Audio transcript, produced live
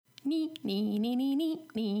Hello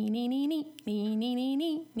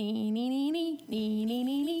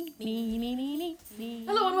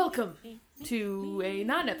and welcome to a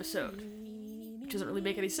non-episode, which doesn't really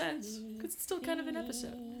make any sense, because it's still kind of an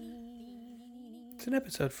episode. It's an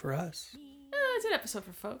episode for us. It's an episode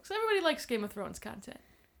for folks. Everybody likes Game of Thrones content.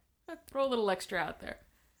 Throw a little extra out there.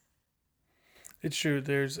 It's true.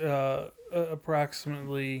 There's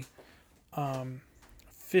approximately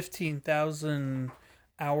 15,000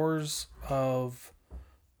 hours of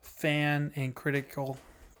fan and critical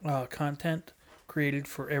content created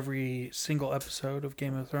for every single episode of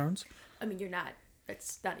Game of Thrones. I mean,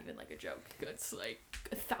 it's not even like a joke. It's like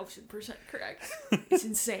 1,000% correct. It's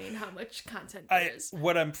insane how much content there is.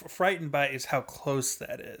 What I'm frightened by is how close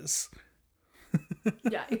that is.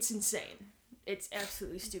 Yeah, it's insane. It's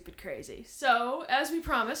absolutely stupid crazy. So, as we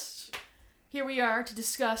promised, here we are to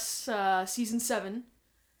discuss Season 7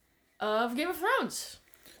 of Game of Thrones.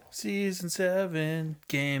 Season 7,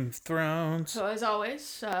 Game of Thrones. So, as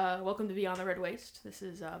always, welcome to Beyond the Red Waste. This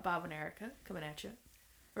is Bob and Erica coming at you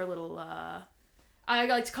for a little, I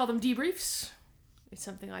like to call them debriefs. It's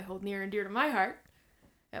something I hold near and dear to my heart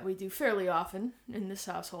that we do fairly often in this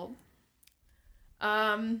household.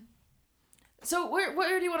 So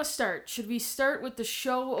where do you want to start? Should we start with the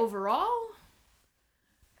show overall?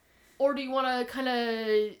 Or do you want to kind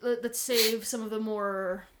of, let's save some of the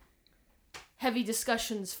more heavy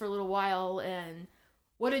discussions for a little while, and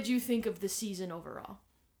what did you think of the season overall?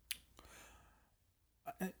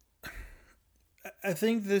 I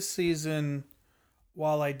think this season,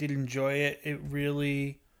 while I did enjoy it, it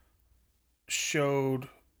really showed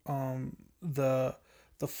the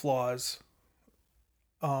flaws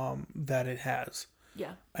that it has.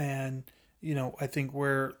 Yeah. And, I think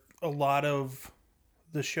where a lot of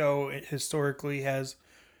the show historically has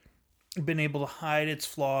been able to hide its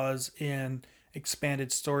flaws in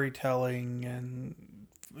expanded storytelling and,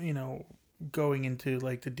 going into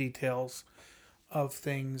like the details of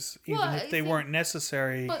things, even if they weren't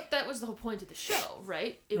necessary. But that was the whole point of the show,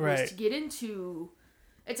 right? It was to get into...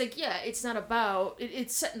 It's like, yeah, it's not about...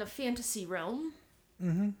 It's set in a fantasy realm.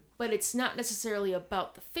 Mm-hmm. But it's not necessarily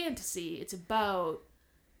about the fantasy. It's about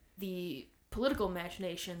the political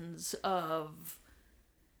machinations of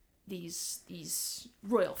these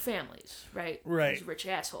royal families, right? Right. These rich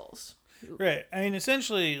assholes. Right. I mean,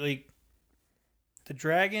 essentially, like, the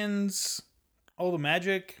dragons, all the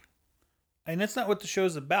magic, and that's not what the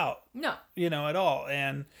show's about. No. At all.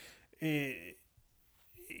 And they're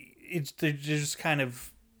just kind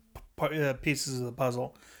of pieces of the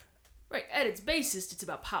puzzle. Right. At its basis, it's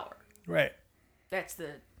about power. Right. That's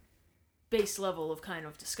the base level of kind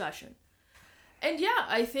of discussion. And yeah,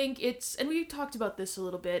 I think and we talked about this a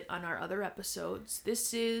little bit on our other episodes.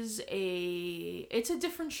 This is it's a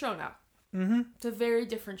different show now. Mm-hmm. It's a very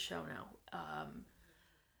different show now.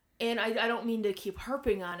 And I don't mean to keep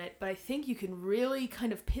harping on it, but I think you can really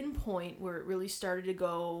kind of pinpoint where it really started to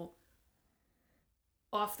go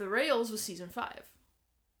off the rails with season 5.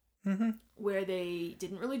 Mm-hmm. Where they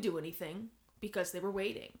didn't really do anything because they were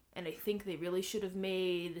waiting. And I think they really should have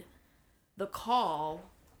made the call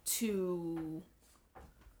to,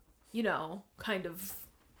 kind of,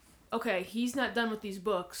 okay, he's not done with these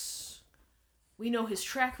books. We know his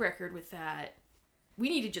track record with that. We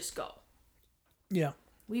need to just go. Yeah.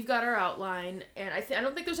 We've got our outline, and I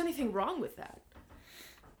don't think there's anything wrong with that.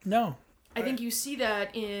 No. I think you see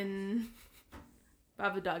that in...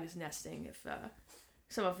 Bob the dog is nesting, if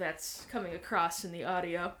some of that's coming across in the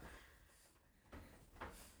audio.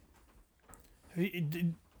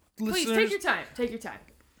 Please, take your time. Take your time.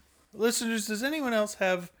 Listeners, does anyone else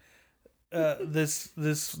have this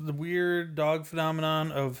weird dog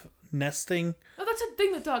phenomenon of nesting? Oh, that's a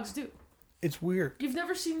thing that dogs do. It's weird. You've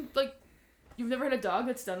never had a dog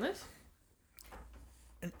that's done this?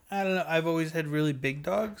 I don't know. I've always had really big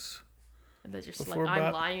dogs. And they're just like,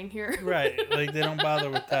 I'm lying here. Right. Like, they don't bother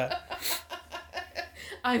with that.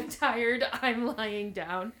 I'm tired. I'm lying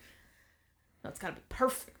down. No, it's gotta be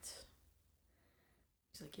perfect.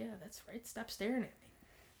 He's like, yeah, that's right. Stop staring at me.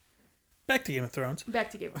 Back to Game of Thrones.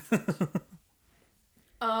 Back to Game of Thrones.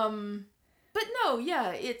 But no,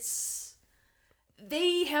 yeah,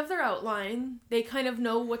 they have their outline. They kind of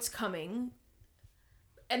know what's coming.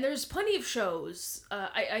 And there's plenty of shows.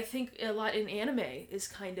 I think a lot in anime is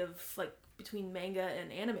kind of like between manga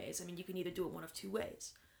and animes. I mean, you can either do it one of two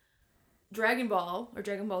ways. Dragon Ball or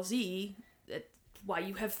Dragon Ball Z, that's why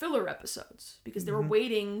you have filler episodes. Because they were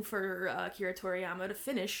waiting for Akira Toriyama to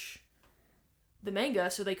finish the manga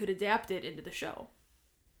so they could adapt it into the show.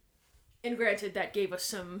 And granted, that gave us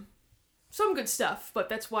some some good stuff, but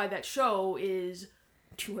that's why that show is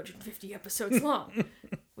 250 episodes long.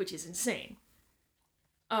 which is insane.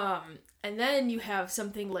 And then you have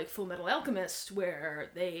something like Full Metal Alchemist, where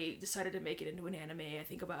they decided to make it into an anime. I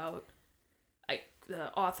think about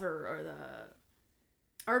the author or the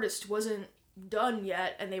artist wasn't done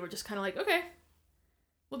yet, and they were just kind of like, okay,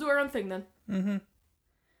 we'll do our own thing then. Mm-hmm.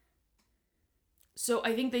 So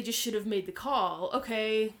I think they just should have made the call,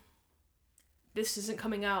 okay, this isn't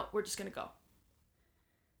coming out, we're just gonna go.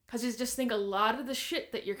 Because I just think a lot of the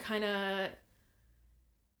shit that you're kind of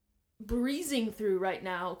breezing through right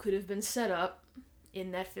now could have been set up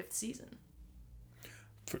in that 5th season.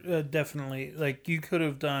 Definitely. Like, you could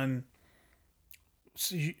have done...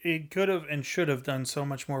 It could have and should have done so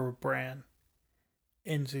much more with Bran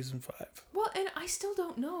in season 5. Well, and I still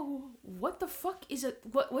don't know what the fuck is it.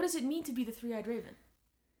 What does it mean to be the Three-Eyed Raven?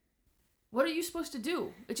 What are you supposed to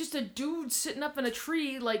do? It's just a dude sitting up in a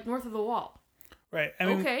tree, like, north of the wall. Right. I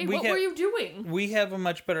mean, okay, what were you doing? We have a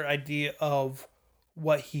much better idea of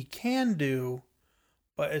what he can do,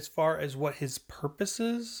 but as far as what his purpose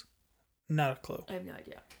is, not a clue. I have no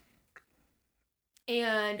idea.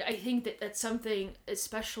 And I think that that's something,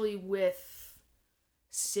 especially with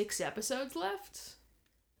 6 episodes left.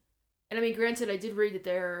 And I mean, granted, I did read that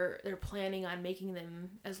they're planning on making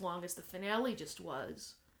them as long as the finale just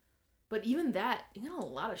was. But even that, you got a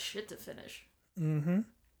lot of shit to finish. Mm-hmm.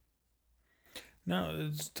 No,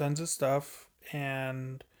 there's tons of stuff.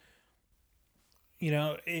 And, you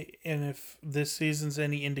know, and if this season's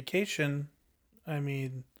any indication, I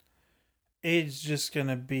mean, it's just going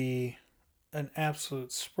to be an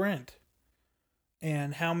absolute sprint.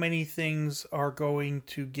 And how many things are going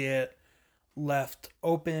to get left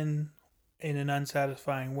open in an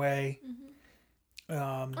unsatisfying way? Mm-hmm.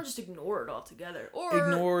 Or just ignored altogether.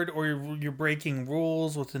 Or you're breaking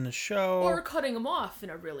rules within the show. Or cutting them off in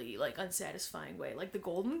a really, like, unsatisfying way. Like the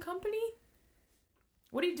Golden Company?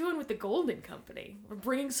 What are you doing with the Golden Company? We're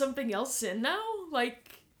bringing something else in now?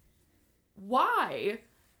 Like, why?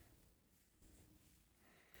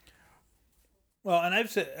 Well, and I've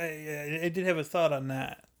said I did have a thought on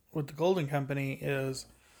that with the Golden Company is,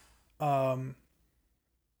 one,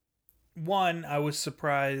 I was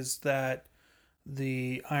surprised that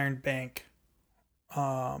the Iron Bank,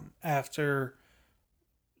 after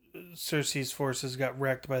Cersei's forces got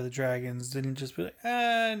wrecked by the dragons, didn't just be like,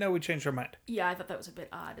 no, we changed our mind. Yeah, I thought that was a bit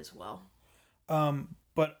odd as well.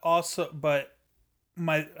 But I'm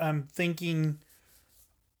thinking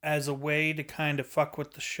as a way to kind of fuck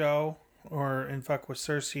with the show. And fuck with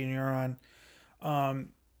Cersei and Euron.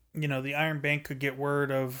 You know, the Iron Bank could get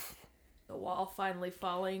word of the wall finally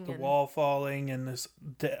falling. Wall falling and this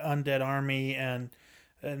undead army, and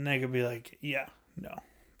they could be like, yeah, no,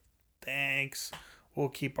 thanks. We'll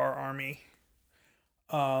keep our army.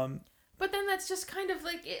 But then that's just kind of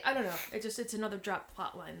like, I don't know. It's another drop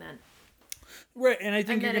plot line then. Right, and I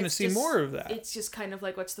think you're going to see more of that. It's just kind of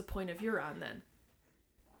like, what's the point of Euron then?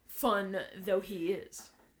 Fun though he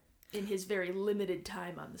is. In his very limited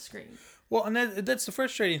time on the screen. Well, and that's the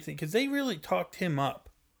frustrating thing, because they really talked him up,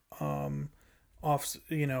 off,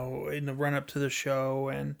 you know, in the run up to the show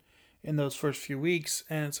and in those first few weeks,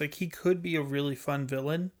 and it's like he could be a really fun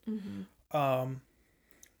villain,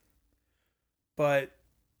 but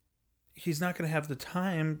he's not going to have the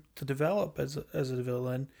time to develop as a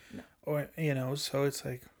villain, no. Or you know, so it's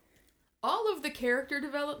like all of the character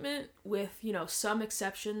development, with some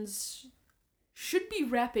exceptions, should be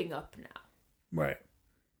wrapping up now. Right.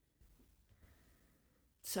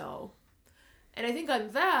 So, and I think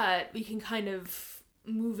on that, we can kind of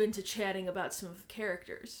move into chatting about some of the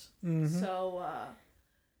characters. Mm-hmm. So,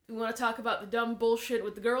 do we want to talk about the dumb bullshit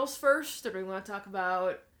with the girls first, or do we want to talk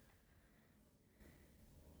about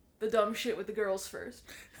the dumb shit with the girls first?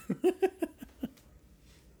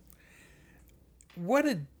 What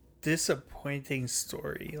a disappointing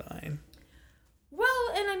storyline.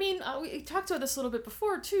 Well, and I mean, we talked about this a little bit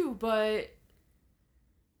before, too, but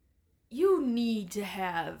you need to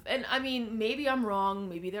have, and I mean, maybe I'm wrong,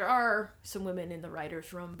 maybe there are some women in the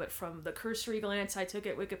writer's room, but from the cursory glance I took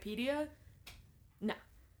at Wikipedia, no,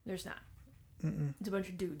 there's not. Mm-mm. It's a bunch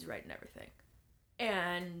of dudes writing everything.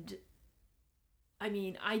 And, I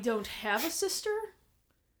mean, I don't have a sister,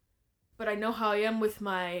 but I know how I am with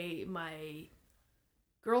my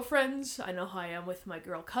girlfriends, I know how I am with my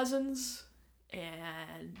girl cousins,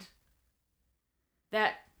 and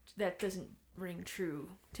that doesn't ring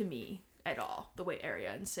true to me at all, the way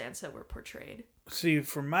Arya and Sansa were portrayed. See,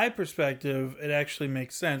 from my perspective, it actually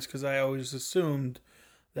makes sense, because I always assumed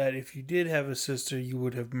that if you did have a sister, you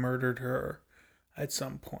would have murdered her at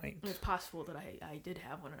some point. It's possible that I did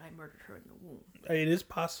have one and I murdered her in the womb. It is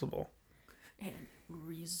possible. And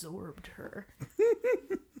resorbed her.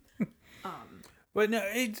 But no,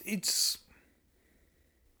 it's.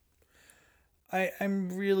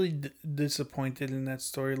 I'm really disappointed in that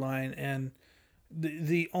storyline, and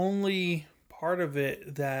the only part of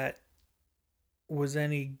it that was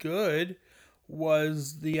any good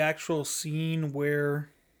was the actual scene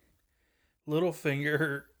where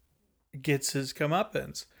Littlefinger gets his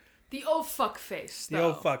comeuppance. The oh fuck face. The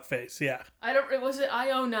old fuck face, yeah. I don't. Was it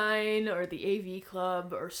IO9 or the AV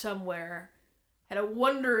Club or somewhere had a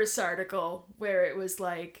wondrous article where it was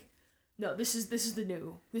like, no, this is the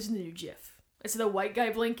new GIF. It's the white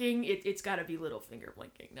guy blinking. It's got to be Littlefinger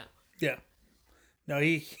blinking now. Yeah. No,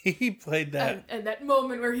 he played that. And that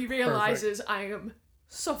moment where he realizes I am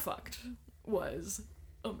so fucked was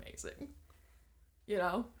amazing. You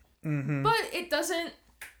know? Mm-hmm. But it doesn't...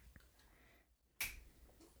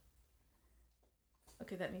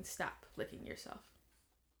 Okay, that means stop licking yourself.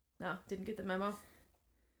 No? Didn't get the memo?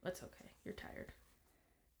 That's okay. You're tired.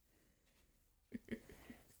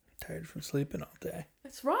 Tired from sleeping all day.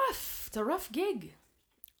 It's rough. It's a rough gig.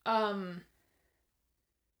 But,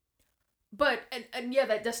 and yeah,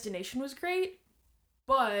 that destination was great.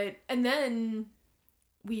 But, and then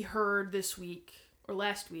we heard this week, or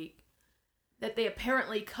last week, that they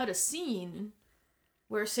apparently cut a scene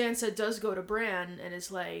where Sansa does go to Bran and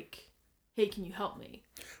is like, hey, can you help me?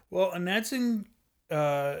 Well, and that's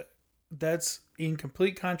in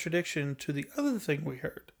complete contradiction to the other thing we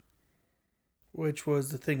heard, which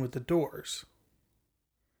was the thing with the doors.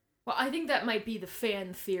 Well, I think that might be the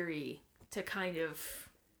fan theory to kind of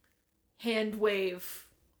hand wave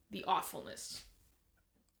the awfulness.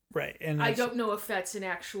 Right. And I don't know if that's an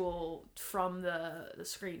actual from the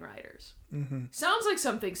screenwriters. Mm-hmm. Sounds like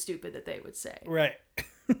something stupid that they would say. Right.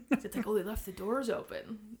 It's like, oh, they left the doors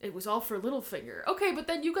open. It was all for Littlefinger. Okay, but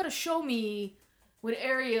then you gotta show me when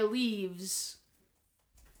Arya leaves,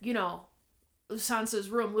 you know, Sansa's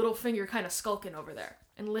room, Littlefinger kind of skulking over there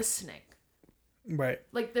and listening. Right.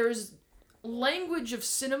 Like, there's language of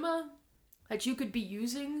cinema that you could be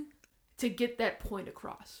using to get that point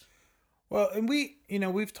across. Well, and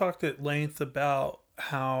we've talked at length about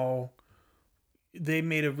how they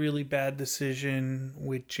made a really bad decision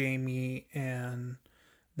with Jaime and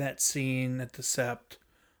that scene at the Sept.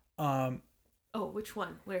 Oh, which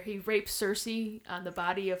one? Where he rapes Cersei on the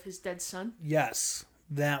body of his dead son? Yes,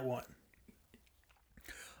 that one.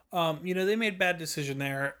 They made a bad decision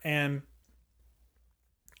there, and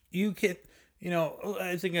you can,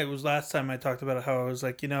 I think it was last time I talked about how I was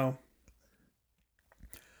like, I'm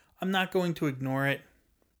not going to ignore it,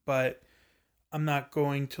 but I'm not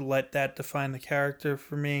going to let that define the character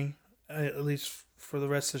for me, at least for the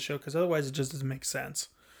rest of the show, because otherwise it just doesn't make sense.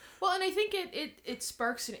 Well, and I think it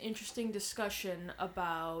sparks an interesting discussion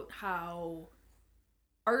about how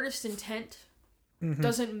artist intent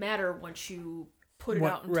doesn't matter once you put it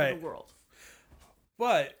out into the world.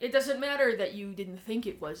 But it doesn't matter that you didn't think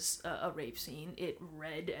it was a rape scene. It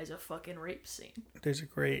read as a fucking rape scene. There's a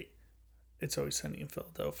great It's Always Sunny in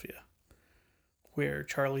Philadelphia, where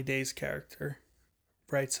Charlie Day's character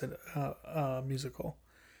writes a musical,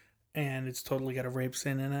 and it's totally got a rape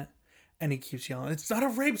scene in it, and he keeps yelling, "It's not a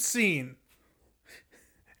rape scene!"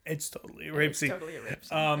 It's totally a rape scene. Totally a rape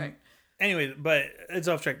scene. Right. Anyway, but it's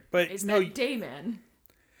off track. But it's that Dayman.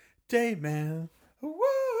 Dayman.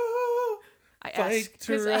 Whoa!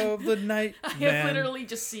 Fighter of the night. I have literally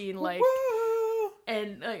just seen like. Whoa!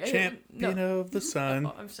 And champion of the sun.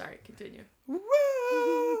 Oh, I'm sorry. Continue.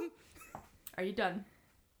 Whoa! Are you done?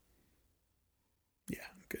 Yeah,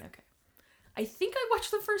 I'm good. Okay. I think I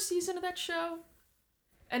watched the first season of that show,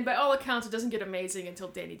 and by all accounts, it doesn't get amazing until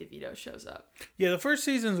Danny DeVito shows up. Yeah, the first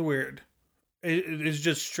season's weird. It is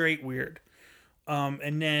just straight weird.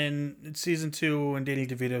 And then in season 2, when Danny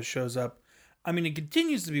DeVito shows up, I mean, it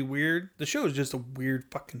continues to be weird. The show is just a weird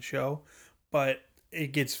fucking show, but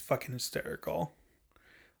it gets fucking hysterical.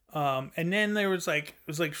 And then there was it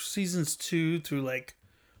was seasons 2 through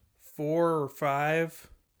 4 or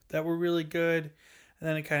 5 that were really good. And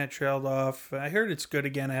then it kind of trailed off. I heard it's good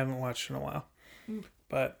again. I haven't watched in a while.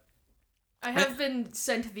 But I have been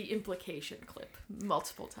sent the implication clip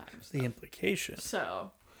multiple times. The implication.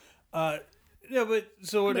 So. Yeah, but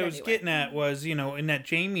so what I was getting at was, in that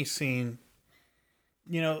Jaime scene,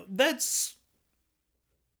 that's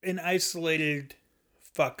an isolated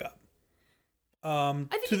fuck up. I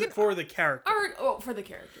think for the character. For the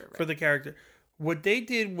character, right. For the character. What they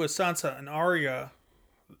did with Sansa and Arya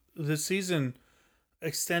this season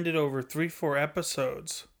extended over 3-4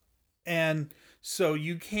 episodes. And so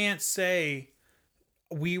you can't say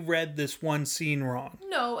we read this one scene wrong.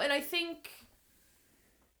 No, and I think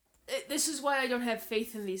this is why I don't have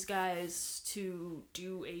faith in these guys to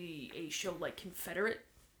do a show like Confederate.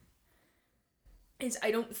 is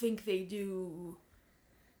I don't think they do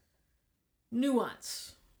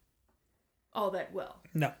nuance all that well.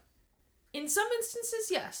 No. In some instances,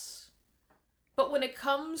 yes. But when it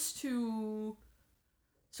comes to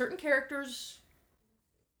certain characters,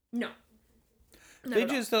 no. Not They at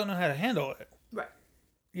all. just don't know how to handle it. Right.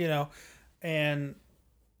 You know, and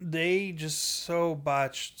they just so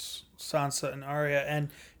botched Sansa and Arya, and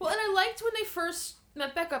Well, and I liked when they first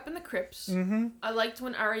met back up in the crypts. mm-hmm. I liked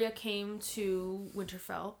when Arya came to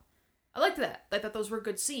Winterfell. I liked that. I thought those were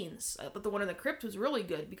good scenes. I thought the one in the crypt was really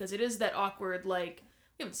good because it is that awkward, like,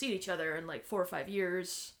 we haven't seen each other in like 4 or 5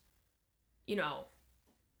 years. You know,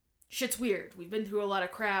 shit's weird. We've been through a lot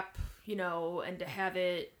of crap, you know, and to have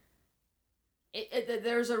it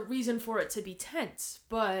there's a reason for it to be tense,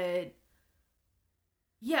 but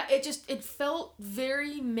yeah, it felt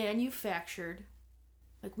very manufactured.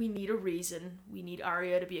 Like, we need a reason. We need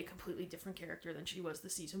Arya to be a completely different character than she was the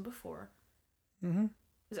season before. Mm-hmm.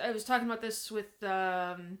 I was talking about this with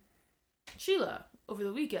Sheila over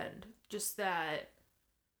the weekend. Just that,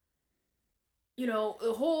 you know,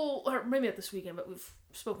 the whole, or maybe not this weekend, but we've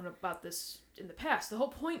spoken about this in the past. The whole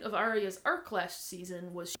point of Arya's arc last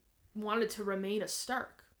season was she wanted to remain a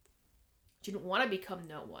Stark. She didn't want to become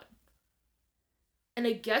no one. And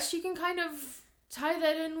I guess you can kind of tie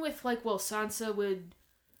that in with, like, well, Sansa would...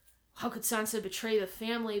 How could Sansa betray the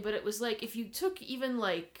family? But it was like, if you took even,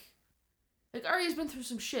 like Arya's been through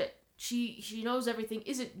some shit. She knows everything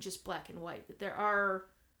isn't just black and white. That there are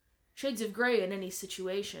shades of gray in any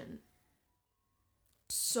situation.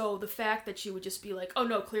 So the fact that she would just be like, oh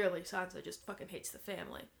no, clearly Sansa just fucking hates the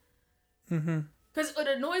family. Mm-hmm. Because what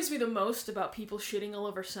annoys me the most about people shitting all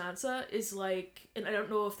over Sansa is, like, and I don't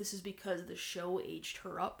know if this is because the show aged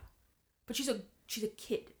her up, but she's a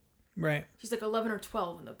kid. Right. She's like 11 or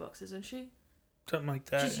 12 in the books, isn't she? Something like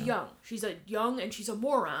that. She's young. She's a young, and she's a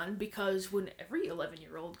moron, because when every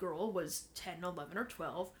 11-year-old girl was 10, 11, or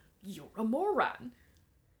 12, you're a moron.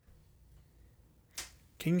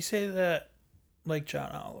 Can you say that like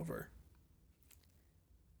John Oliver?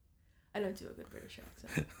 I don't do a good British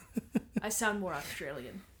accent. I sound more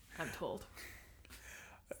Australian, I'm told.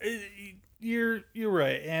 You're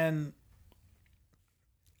right, and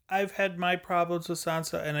I've had my problems with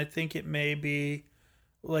Sansa, and I think it may be,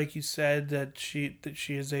 like you said, that she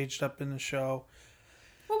has aged up in the show.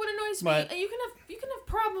 Well, what annoys me, you can have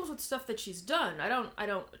problems with stuff that she's done. I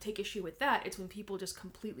don't take issue with that. It's when people just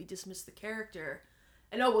completely dismiss the character,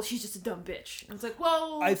 and oh well, she's just a dumb bitch. And it's like,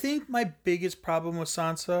 well, I think my biggest problem with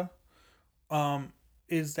Sansa,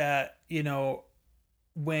 is that, you know,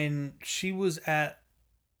 when she was at,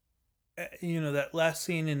 you know, that last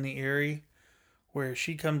scene in the Eyrie, where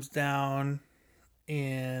she comes down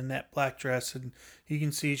in that black dress, and you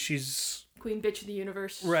can see she's Queen Bitch of the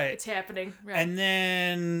Universe. Right. It's happening. Right. And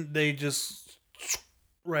then they just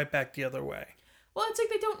right back the other way. Well, it's like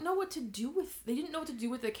they didn't know what to do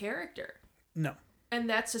with the character. No. And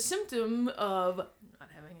that's a symptom of not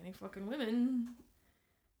having any fucking women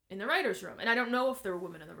in the writer's room. And I don't know if there were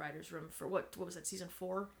women in the writer's room for what was that, season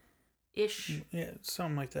 4-ish? Yeah,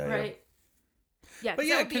 something like that. Right. Yeah, but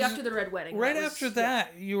that would be after the Red Wedding. Right after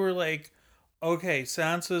that, you were like, okay,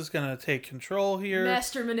 Sansa's going to take control here.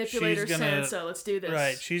 Master manipulator Sansa, let's do this.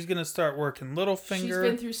 Right, she's going to start working Littlefinger. She's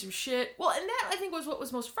been through some shit. Well, and that, I think, was what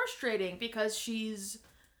was most frustrating, because she's,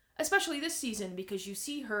 especially this season, because you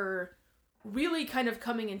see her really kind of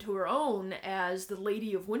coming into her own as the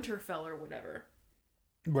Lady of Winterfell or whatever.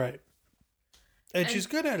 Right. And she's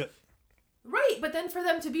good at it. Right, but then for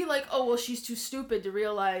them to be like, oh, well, she's too stupid to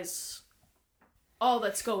realize all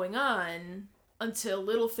that's going on until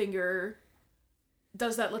Littlefinger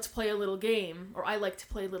does that let's play a little game, or I like to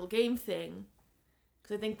play a little game thing.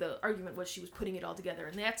 Because I think the argument was she was putting it all together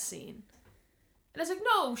in that scene. And I was like,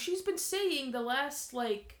 no, she's been saying the last,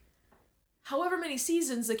 like, however many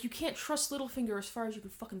seasons, like, you can't trust Littlefinger as far as you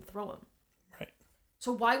can fucking throw him. Right.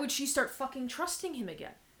 So why would she start fucking trusting him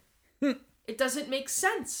again? It doesn't make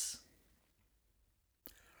sense.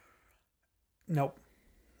 Nope.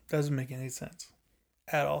 Doesn't make any sense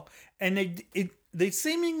at all. And they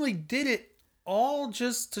seemingly did it all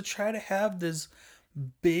just to try to have this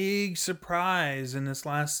big surprise in this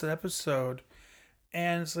last episode.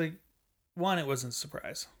 And it's like, one, it wasn't a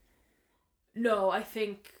surprise. No, I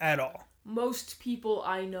think at all. Most people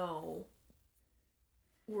I know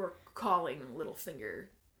were calling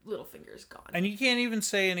Littlefinger's gone. And you can't even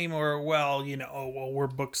say anymore, well, you know, oh, well, we're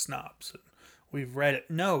book snobs. We've read it.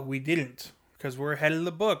 No, we didn't. Because we're ahead of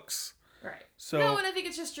the books. Right. So, no, and I think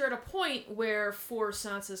it's just you're at a point where for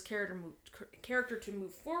Sansa's character to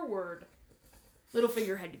move forward,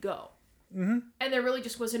 Littlefinger had to go. Mm-hmm. And there really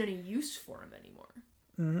just wasn't any use for him anymore.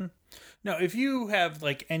 Mm-hmm. No, if you have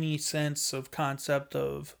like any sense of concept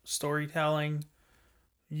of storytelling,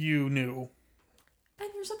 you knew. And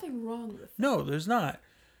there's nothing wrong with that. No, there's not.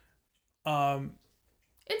 In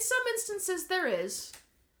some instances, there is.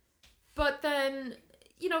 But then,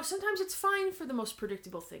 sometimes it's fine for the most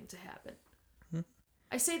predictable thing to happen.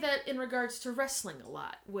 I say that in regards to wrestling a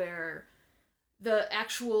lot, where the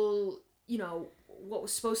actual, what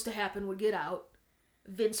was supposed to happen would get out,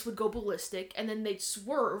 Vince would go ballistic, and then they'd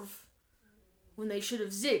swerve when they should have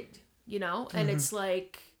zigged, And it's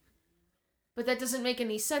like, but that doesn't make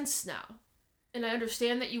any sense now. And I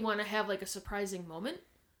understand that you want to have, like, a surprising moment,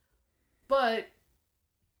 but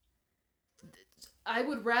I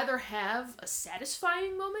would rather have a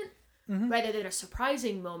satisfying moment rather than a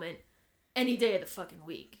surprising moment any day of the fucking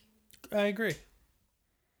week. I agree.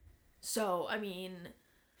 So, I mean...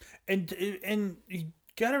 And you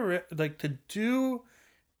gotta, to do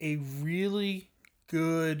a really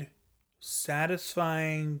good,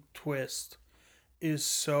 satisfying twist is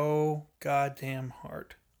so goddamn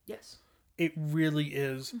hard. Yes. It really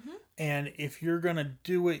is. And if you're gonna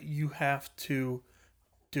do it, you have to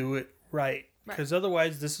do it right. Because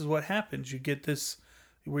otherwise, this is what happens. You get this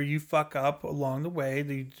where you fuck up along the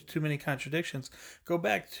way. Too many contradictions. Go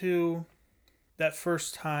back to that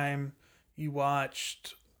first time you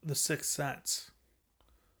watched The Sixth Sense.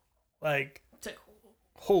 Like,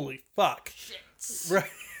 holy fuck. Shit.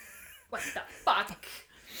 Right. What the fuck?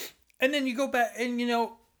 And then you go back and,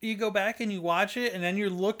 you go back and you watch it, and then you're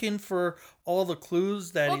looking for all the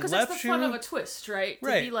clues that he left you. Well, because that's the fun of a twist, right?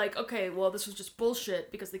 Right. To be like, okay, well, this was just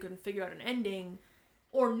bullshit because they couldn't figure out an ending.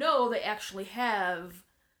 Or no, they actually have,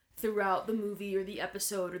 throughout the movie or the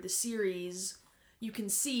episode or the series, you can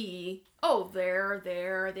see,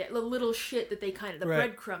 the little shit that they the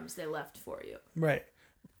breadcrumbs they left for you. Right.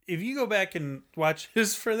 If you go back and watch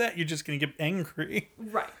this for that, you're just going to get angry.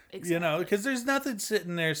 Right, exactly. Because there's nothing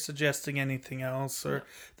sitting there suggesting anything else or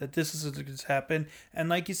that this is what's happened. And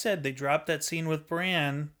like you said, they dropped that scene with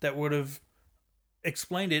Bran that would have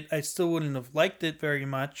explained it. I still wouldn't have liked it very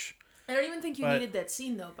much. I don't even think you needed that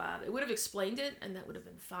scene, though, Bob. It would have explained it, and that would have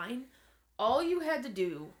been fine. All you had to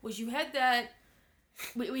do was you had that...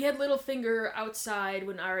 We had Littlefinger outside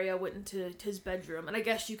when Arya went into his bedroom, and I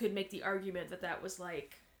guess you could make the argument that was,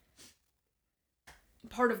 like,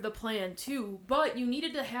 part of the plan, too. But you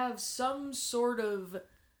needed to have some sort of...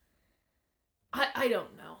 I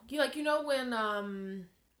don't know. When,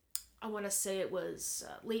 I want to say it was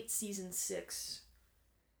late season 6...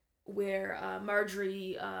 where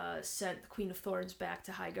Marjorie sent the Queen of Thorns back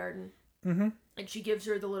to Highgarden. Mm-hmm. And she gives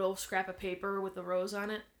her the little scrap of paper with the rose on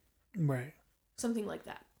it. Right. Something like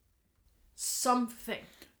that. Something.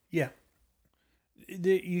 Yeah.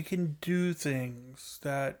 You can do things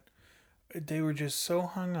that they were just so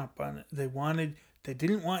hung up on it. They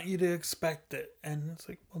didn't want you to expect it. And it's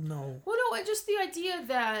like, well, no. Well, no, just the idea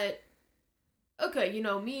that, okay,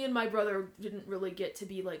 me and my brother didn't really get to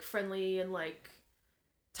be, like, friendly and, like,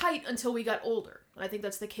 tight until we got older. And I think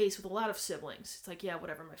that's the case with a lot of siblings. It's like, yeah,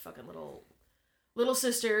 whatever, my fucking little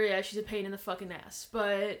sister, yeah, she's a pain in the fucking ass.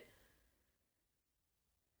 But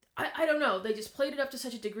I don't know. They just played it up to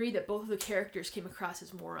such a degree that both of the characters came across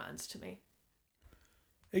as morons to me.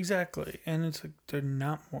 Exactly. And it's like, they're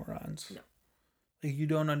not morons. No. Like, you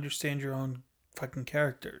don't understand your own fucking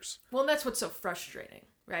characters. Well, and that's what's so frustrating,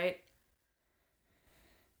 right?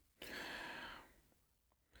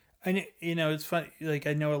 It's funny. Like,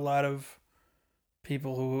 I know a lot of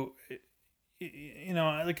people who,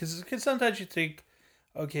 because sometimes you think,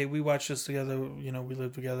 okay, we watch this together, we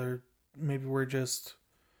live together. Maybe we're just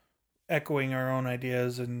echoing our own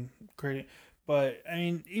ideas and creating. But, I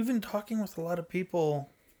mean, even talking with a lot of people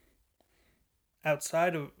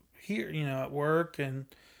outside of here, at work and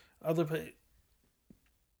other places,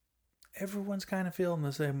 everyone's kind of feeling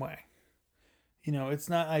the same way. It's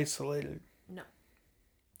not isolated. No.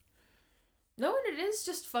 No, and it is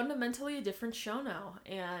just fundamentally a different show now.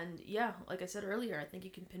 And yeah, like I said earlier, I think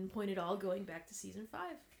you can pinpoint it all going back to season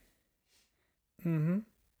 5. Mm-hmm.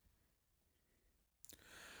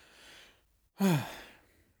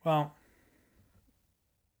 Well,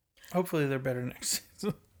 hopefully they're better next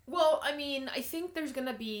season. Well, I mean, I think there's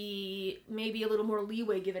gonna be maybe a little more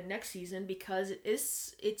leeway given next season because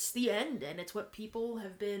it's the end and it's what people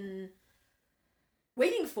have been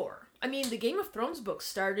waiting for. I mean, the Game of Thrones book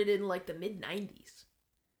started in like the mid-90s.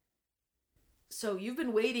 So you've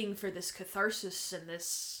been waiting for this catharsis and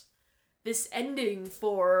this ending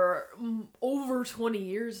for over 20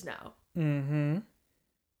 years now. Mm-hmm.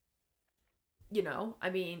 I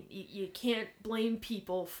mean, you can't blame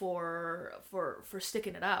people for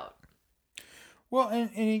sticking it out. Well, and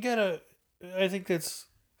you gotta, I think that's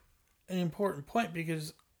an important point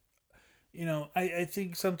because, I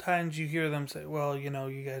think sometimes you hear them say, well,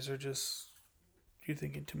 you guys are just, you're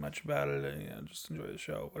thinking too much about it and, just enjoy the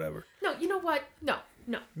show, whatever. No, you know what? No.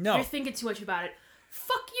 No. You're thinking too much about it.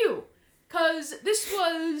 Fuck you. Because this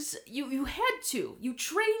was, you had to. You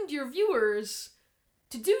trained your viewers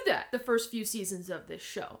to do that the first few seasons of this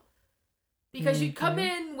show. Because you come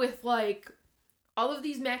in with, like, all of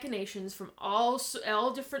these machinations from all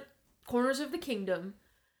different corners of the kingdom.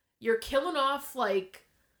 You're killing off, like,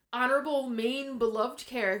 honorable, main, beloved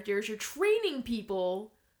characters. You're training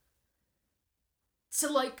people to,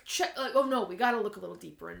 like, check, like, oh no, we gotta look a little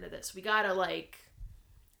deeper into this. We gotta, like...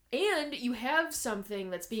 And you have something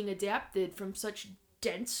that's being adapted from such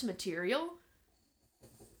dense material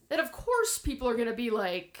that, of course, people are gonna be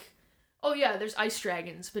like, oh yeah, there's ice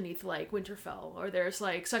dragons beneath, like, Winterfell, or there's,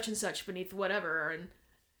 like, such and such beneath whatever, and,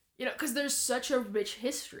 because there's such a rich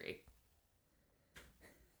history.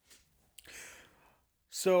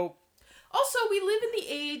 So... Also, we live in the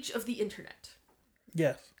age of the internet.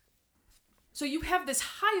 Yes. So you have this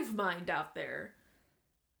hive mind out there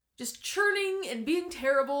just churning and being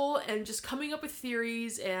terrible and just coming up with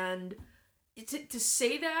theories, and to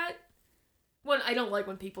say that, one, I don't like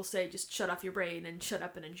when people say just shut off your brain and shut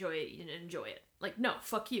up and enjoy it. Like, no,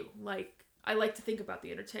 fuck you. Like, I like to think about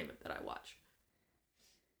the entertainment that I watch.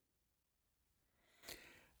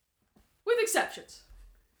 With exceptions.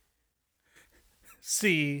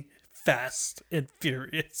 See Fast and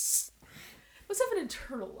Furious. Let's have an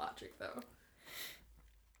internal logic, though.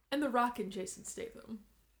 And The Rock and Jason Statham.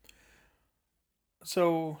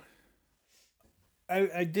 So,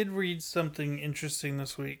 I did read something interesting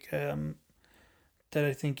this week that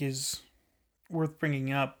I think is worth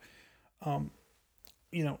bringing up.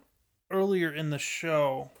 Earlier in the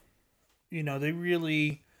show, they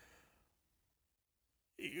really...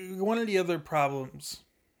 One of the other problems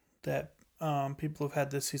that people have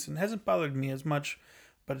had this season hasn't bothered me as much,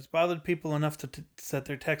 but it's bothered people enough that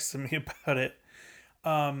they're texting me about it.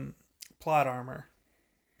 Plot armor.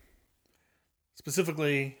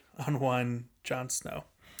 Specifically on one, Jon Snow.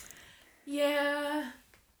 Yeah.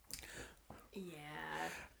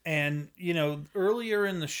 And, earlier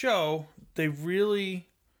in the show, they really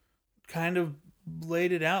kind of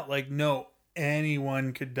laid it out like, no,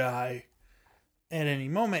 anyone could die at any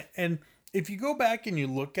moment. And if you go back and you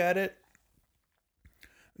look at it,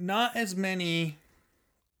 not as many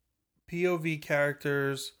POV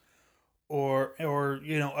characters or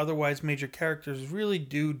otherwise major characters really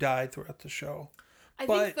do die throughout the show. I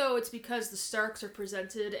think, though, it's because the Starks are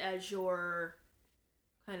presented as your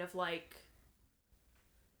kind of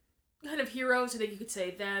heroes. I think you could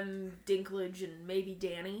say them, Dinklage, and maybe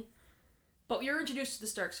Dany. But you're introduced to the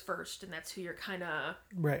Starks first, and that's who you're kind of...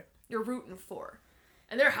 Right. You're rooting for.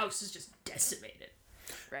 And their house is just decimated.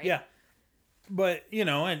 Right? Yeah. But,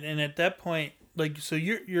 and at that point, like, so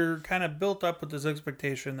you're kind of built up with this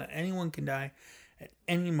expectation that anyone can die at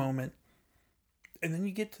any moment. And then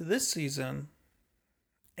you get to this season,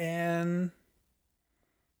 and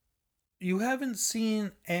you haven't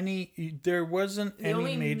seen there wasn't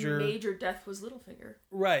any major... The only major death was Littlefinger.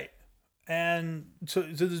 Right. And so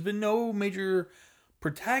there's been no major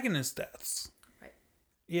protagonist deaths. Right.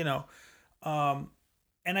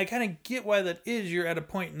 And I kind of get why that is. You're at a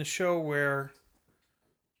point in the show where,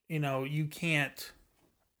 you can't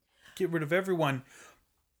get rid of everyone.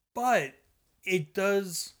 But it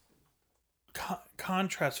does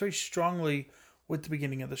contrast very strongly with the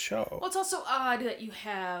beginning of the show. Well, it's also odd that you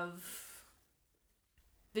have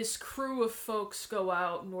this crew of folks go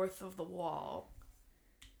out north of the Wall,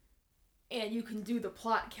 and you can do the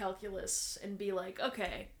plot calculus and be like,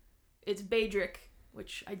 okay, it's Baedric,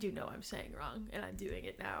 which I do know I'm saying wrong, and I'm doing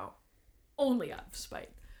it now only out of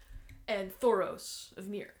spite, and Thoros of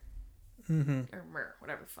Myr. Mm-hmm. Or Myr,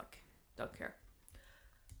 whatever the fuck. Don't care.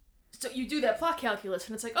 So you do that plot calculus,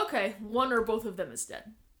 and it's like, okay, one or both of them is dead.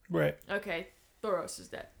 Right. Okay, Thoros is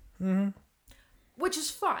dead. Mm-hmm. Which is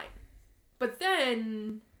fine. But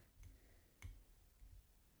then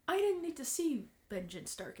I didn't need to see Benjen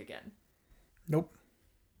Stark again. Nope.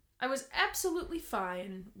 I was absolutely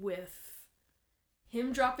fine with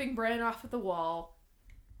him dropping Bran off at the Wall.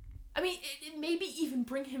 I mean, it maybe even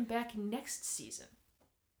bring him back next season.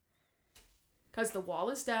 Because the Wall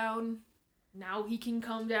is down. Now he can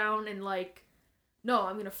come down and no,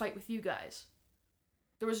 I'm going to fight with you guys.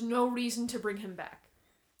 There was no reason to bring him back.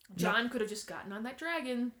 Jon could have just gotten on that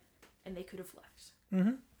dragon, and they could have left.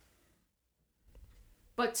 Mm-hmm.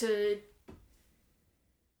 But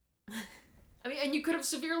and you could have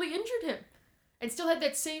severely injured him, and still had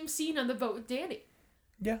that same scene on the boat with Dany.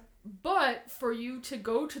 Yeah. But for you to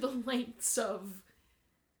go to the lengths of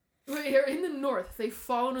Here in the north, they've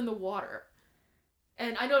fallen in the water.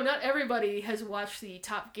 And I know not everybody has watched the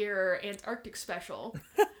Top Gear Antarctic special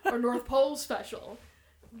or North Pole special,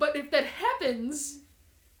 but if that happens,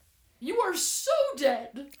 you are so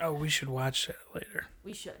dead. Oh, we should watch that later.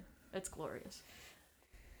 We should. That's glorious.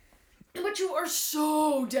 But you are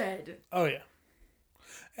so dead. Oh yeah,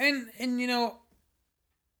 and you know,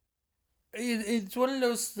 it's one of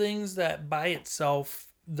those things that by itself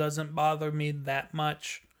doesn't bother me that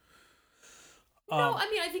much. No, I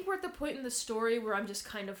mean, I think we're at the point in the story where I'm just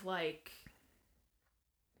kind of like...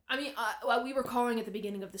 I mean, we were calling at the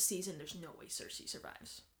beginning of the season, there's no way Cersei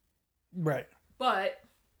survives. Right. But,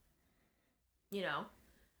 you know.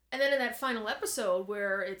 And then in that final episode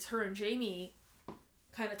where it's her and Jaime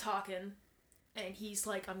kind of talking, and he's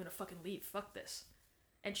like, I'm gonna fucking leave, fuck this.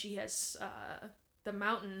 And she has the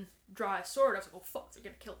mountain draw a sword. I was like, oh fuck, they're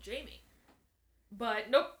gonna kill Jaime. But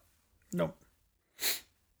nope. Nope.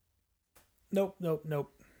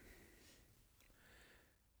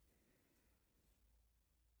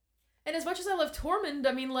 And as much as I love Tormund,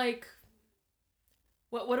 I mean, like,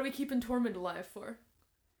 what are we keeping Tormund alive for?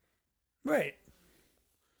 Right.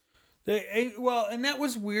 And that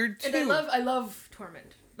was weird too. And I love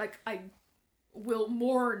Tormund. Like, I will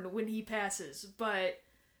mourn when he passes, but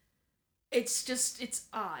it's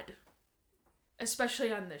odd,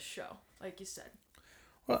 especially on this show, like you said.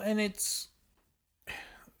 Well, and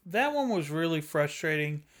that one was really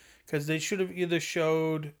frustrating because they should have either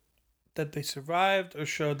showed that they survived or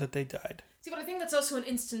showed that they died. See, but I think that's also an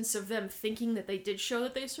instance of them thinking that they did show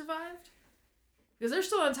that they survived. Because they're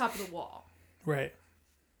still on top of the wall. Right.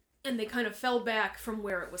 And they kind of fell back from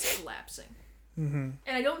where it was collapsing. Mm-hmm.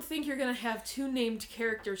 And I don't think you're going to have two named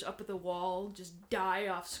characters up at the wall just die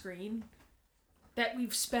off screen. That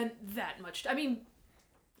we've spent that much... I mean,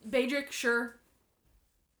 Baedric, sure.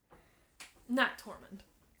 Not Tormund.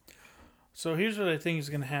 So here's what I think is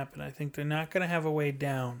going to happen. I think they're not going to have a way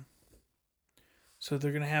down. So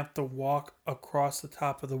they're going to have to walk across the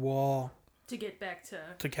top of the wall to get back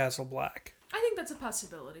to Castle Black. I think that's a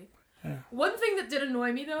possibility. Yeah. One thing that did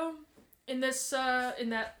annoy me though in this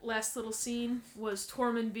in that last little scene was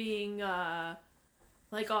Tormund being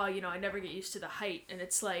like, oh, you know, I never get used to the height, and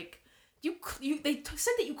it's like they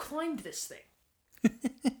said that you climbed this thing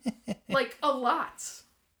like a lot,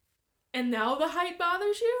 and now the height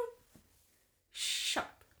bothers you. Shut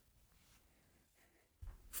up.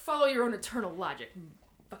 Follow your own eternal logic,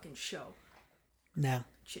 fucking show. No.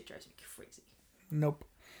 Shit drives me crazy. Nope.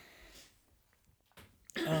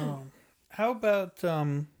 How about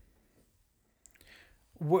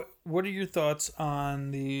what are your thoughts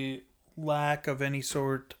on the lack of any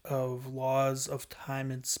sort of laws of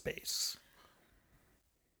time and space?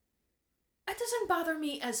 That doesn't bother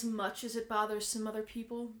me as much as it bothers some other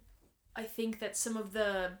people. I think that some of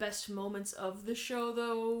the best moments of the show,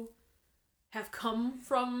 though, have come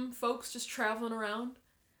from folks just traveling around.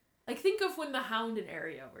 Like, think of when the Hound and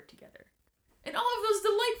Arya were together. And all of those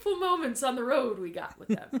delightful moments on the road we got with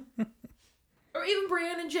them. Or even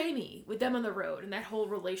Brienne and Jaime, with them on the road, and that whole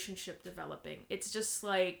relationship developing. It's just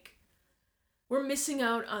like, we're missing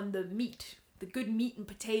out on the meat, the good meat and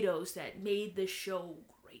potatoes that made this show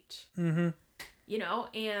great. Mm-hmm. You know,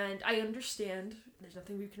 and I understand there's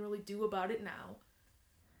nothing we can really do about it now.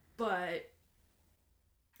 But,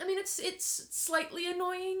 I mean, it's slightly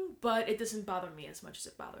annoying, but it doesn't bother me as much as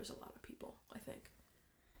it bothers a lot of people, I think.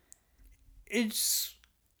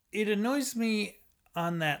 It annoys me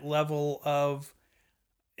on that level of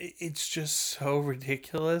it's just so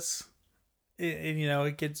ridiculous. You know,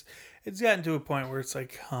 it's gotten to a point where it's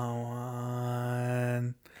like, come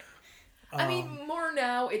on. I mean, more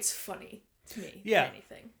now it's funny to me than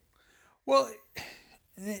anything. Well,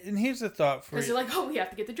 and here's the thought for you. Because you're like, oh, we have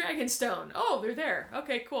to get the Dragonstone. Oh, they're there.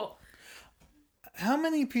 Okay, cool. How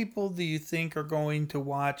many people do you think are going to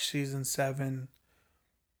watch season 7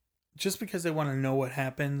 just because they want to know what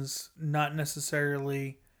happens, not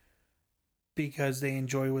necessarily because they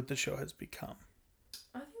enjoy what the show has become?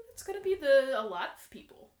 I think that's going to be a lot of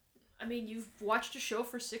people. I mean, you've watched a show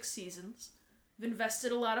for 6 seasons. You've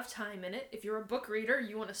invested a lot of time in it. If you're a book reader,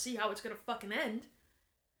 you want to see how it's going to fucking end.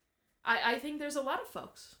 I think there's a lot of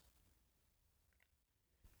folks.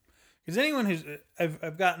 Because anyone who's...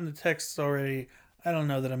 I've gotten the texts already, I don't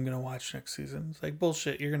know that I'm going to watch next season. It's like,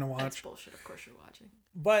 bullshit, you're going to watch. That's bullshit, of course you're watching.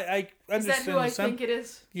 But I understand... Is that who I think it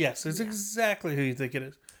is? Yes, it's exactly who you think it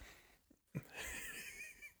is.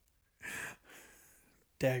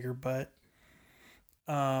 Dagger butt.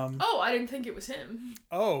 Oh, I didn't think it was him.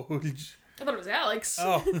 Oh. I thought it was Alex.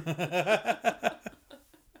 Oh.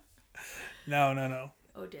 No.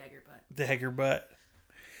 Oh, Dagger butt. Dagger butt.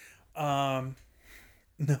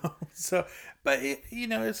 No. So, but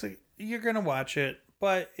it's like you're gonna watch it,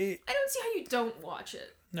 but I don't see how you don't watch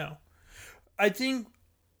it. no. I think.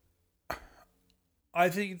 I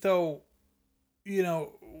think though,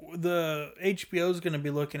 the HBO is gonna be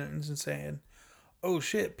looking at it and saying, "Oh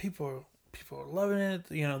shit, people are loving it."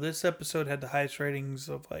 This episode had the highest ratings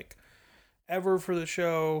of like ever for the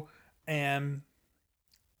show, and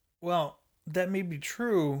well, that may be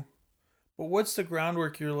true, but what's the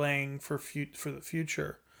groundwork you're laying for the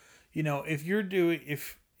future? If you're doing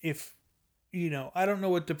if I don't know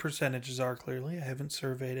what the percentages are clearly. I haven't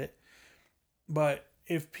surveyed it. But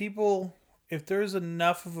if there's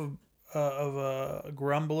enough of a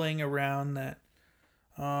grumbling around that,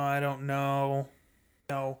 I don't know,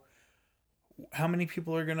 how many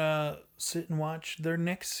people are gonna sit and watch their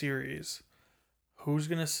next series? Who's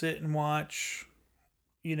gonna sit and watch,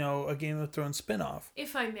 a Game of Thrones spinoff?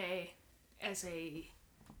 If I may, as a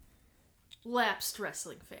lapsed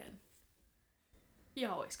wrestling fan, you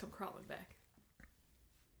always come crawling back.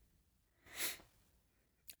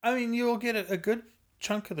 I mean, you'll get a good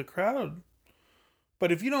chunk of the crowd.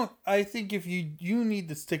 But if you don't, I think if you need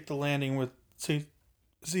to stick the landing with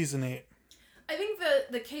season 8. I think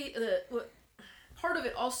part of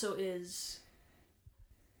it also is,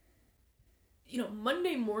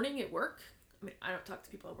 Monday morning at work. I mean, I don't talk to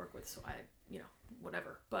people I work with, so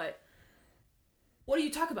whatever. But what do you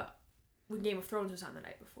talk about when Game of Thrones was on the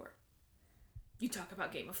night before? You talk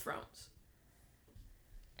about Game of Thrones.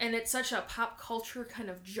 And it's such a pop culture kind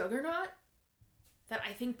of juggernaut that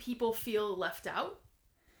I think people feel left out.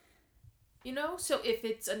 So if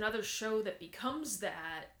it's another show that becomes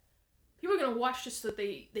that, people are going to watch just so that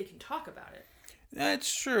they can talk about it.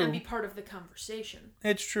 That's true. And be part of the conversation.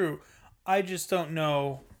 It's true. I just don't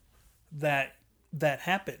know that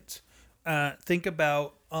happens. Think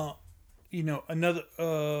about, another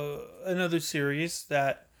series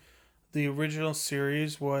that the original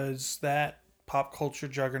series was that pop culture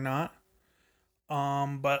juggernaut.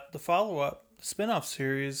 But the follow-up, the spin-off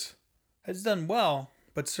series, has done well,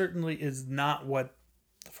 but certainly is not what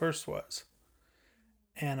the first was.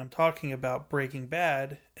 And I'm talking about Breaking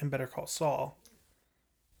Bad and Better Call Saul.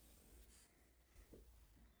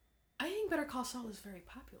 I think Better Call Saul is very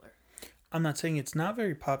popular. I'm not saying it's not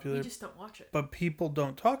very popular. You just don't watch it. But people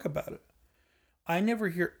don't talk about it. I never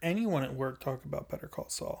hear anyone at work talk about Better Call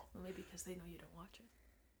Saul. Well, maybe because they know you don't watch it.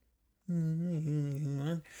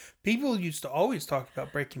 People used to always talk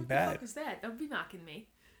about Breaking Bad. What the fuck is that? Don't be knocking me.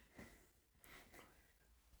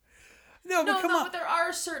 No, but come on. But there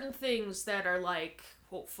are certain things that are like,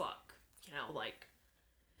 oh fuck, like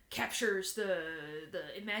captures the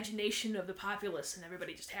imagination of the populace, and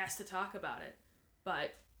everybody just has to talk about it.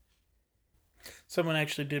 But someone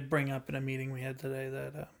actually did bring up in a meeting we had today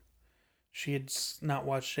that she had not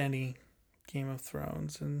watched any Game of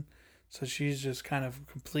Thrones, and so she's just kind of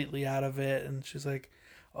completely out of it. And she's like,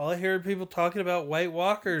 all I hear people talking about White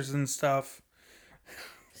Walkers and stuff.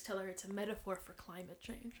 Just tell her it's a metaphor for climate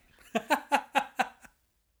change.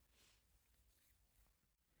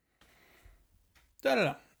 I don't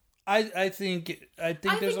know. I think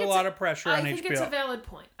there's a lot of pressure on HBO. I think it's a valid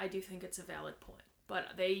point. I do think it's a valid point.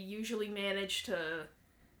 But they usually manage to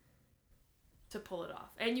pull it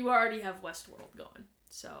off. And you already have Westworld going.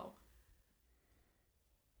 So.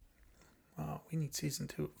 Oh, we need season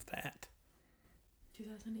 2 of that.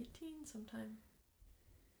 2018 sometime.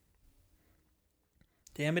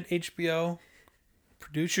 Damn it, HBO.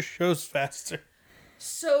 Produce your shows faster.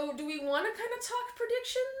 So, do we want to kind of talk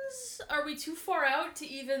predictions? Are we too far out to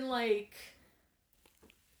even, like...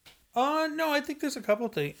 No, I think there's a couple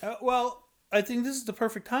things. I think this is the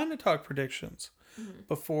perfect time to talk predictions. Mm-hmm.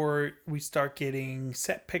 Before we start getting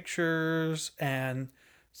set pictures and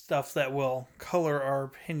stuff that will color our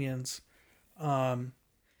opinions.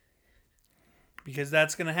 Because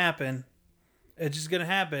that's going to happen. It's just going to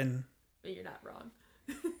happen. But you're not wrong.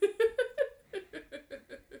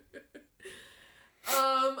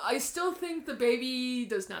 I still think the baby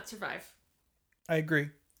does not survive. I agree.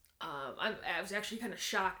 I was actually kind of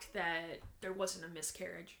shocked that there wasn't a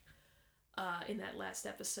miscarriage in that last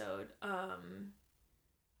episode. It was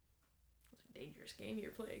a dangerous game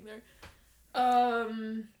you're playing there.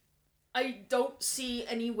 I don't see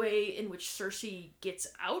any way in which Cersei gets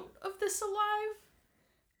out of this alive.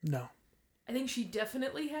 No. I think she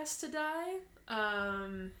definitely has to die.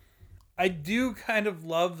 I do kind of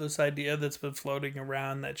love this idea that's been floating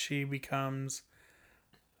around that she becomes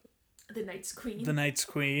the Night's Queen. The Night's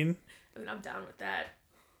Queen. I mean, I'm down with that.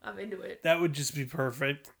 I'm into it. That would just be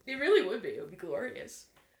perfect. It really would be. It would be glorious.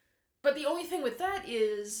 But the only thing with that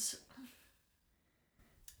is,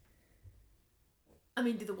 I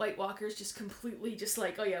mean, do the White Walkers just completely just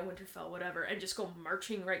like, oh yeah, Winterfell, whatever, and just go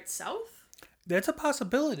marching right south? That's a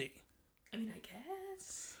possibility. I mean, I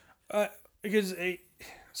guess. Because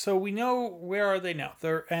so we know, where are they now?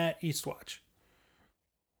 They're at Eastwatch,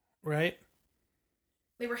 right?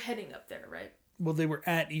 They were heading up there, right? Well, they were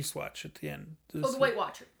at Eastwatch at the end. The White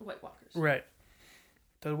Walkers. Right.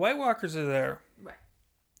 The White Walkers are there. Right.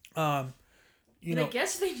 You know, I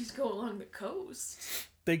guess they just go along the coast.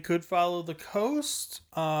 They could follow the coast.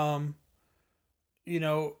 You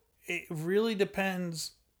know, it really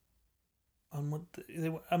depends on what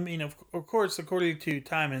I mean. Of course, according to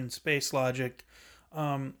time and space logic,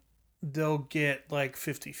 they'll get like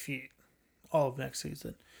 50 feet all of next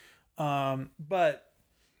season. But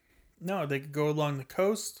no, they could go along the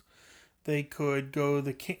coast. They could go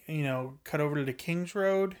cut over to the King's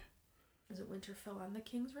Road. Is it Winterfell on the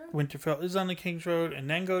King's Road? Winterfell is on the King's Road, and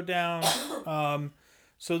then go down.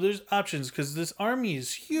 So there's options, because this army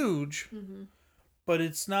is huge, but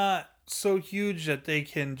it's not so huge that they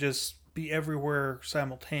can just be everywhere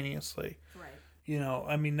simultaneously. Right. You know,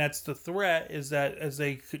 I mean, that's the threat, is that as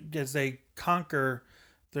they conquer,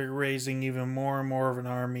 they're raising even more and more of an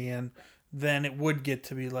army, and then it would get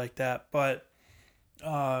to be like that. But,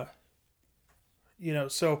 you know,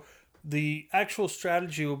 so the actual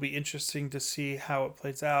strategy will be interesting to see how it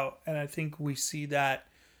plays out, and I think we see that,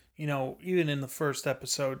 you know, even in the first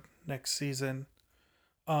episode next season,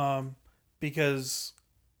 because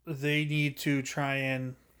they need to try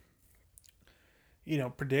and, you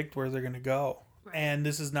know, predict where they're going to go. Right. And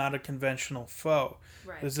this is not a conventional foe.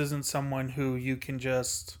 Right. This isn't someone who you can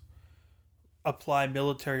just apply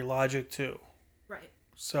military logic to. Right.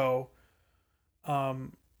 So,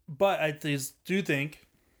 but I do think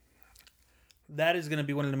that is going to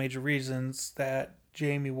be one of the major reasons that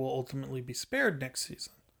Jaime will ultimately be spared next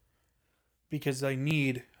season. Because they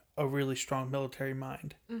need a really strong military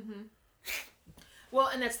mind. Mm-hmm. Well,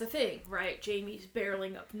 and that's the thing, right? Jaime's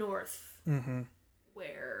barreling up north,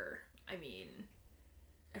 where, I mean,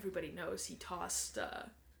 everybody knows he tossed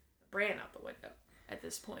Bran out the window at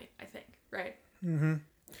this point, I think, right? Mm-hmm.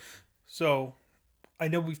 So, I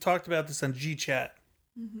know we've talked about this on G-Chat,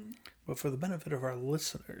 but for the benefit of our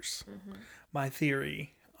listeners, my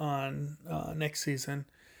theory on next season,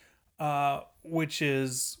 which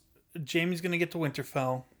is Jaime's going to get to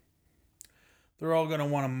Winterfell. They're all going to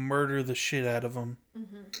want to murder the shit out of him.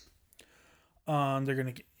 You're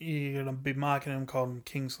going to be mocking him, calling him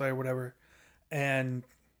Kingslayer, whatever. And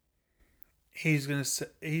he's going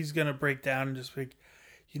to break down and just be like,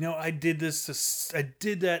 you know, I did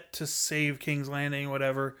that to save King's Landing,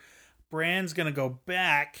 whatever. Bran's going to go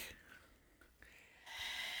back.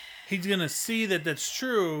 He's going to see that that's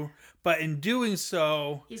true, but in doing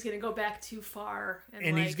so, he's going to go back too far.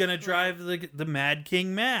 And he's going to drive the Mad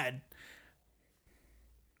King mad.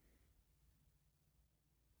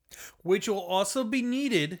 Which will also be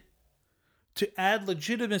needed to add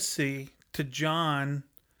legitimacy to Jon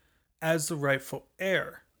as the rightful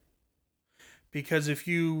heir. Because if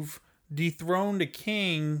you've dethroned a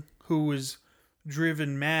king who was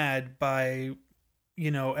driven mad by, you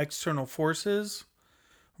know, external forces,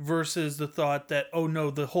 versus the thought that, oh no,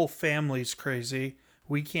 the whole family's crazy,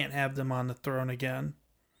 we can't have them on the throne again.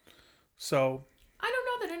 So I don't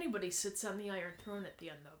know that anybody sits on the Iron Throne at the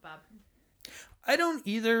end, though, Bob. I don't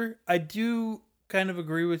either. I do kind of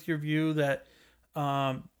agree with your view that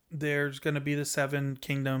there's going to be the 7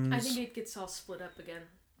 kingdoms. I think it gets all split up again.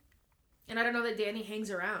 And I don't know that Dany hangs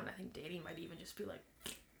around. I think Dany might even just be like...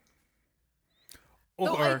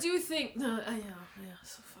 Though I do think... yeah,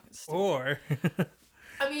 so fucking stupid. Or...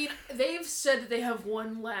 I mean, they've said that they have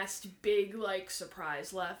one last big, like,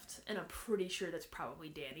 surprise left, and I'm pretty sure that's probably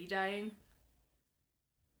Dany dying.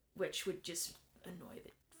 Which would just annoy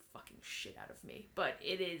the fucking shit out of me. But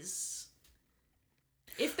it is...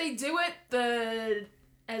 If they do it the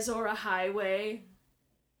Azor Ahai way,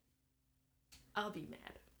 I'll be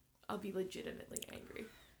mad. I'll be legitimately angry.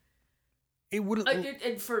 It would...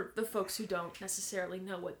 and for the folks who don't necessarily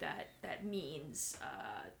know what that means,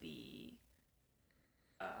 the...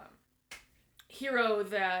 hero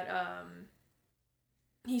that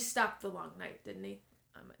he stopped the Long Night, didn't he?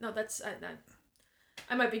 No, that's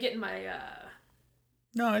I might be getting my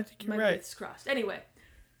no, I think you're right. Myths crossed. Anyway,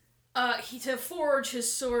 he to forge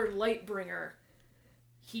his sword Lightbringer,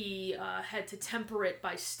 he had to temper it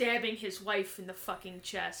by stabbing his wife in the fucking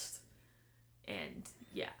chest, and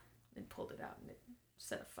pulled it out and it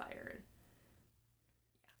set a fire and.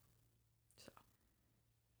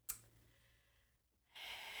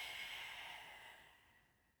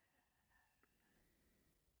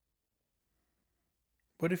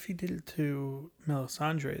 What if he did it to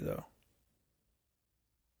Melisandre, though?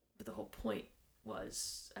 But the whole point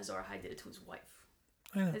was Azor Ahai did it to his wife.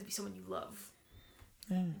 I know. It has to be someone you love.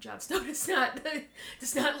 Yeah. Jon Snow does not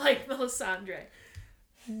like Melisandre.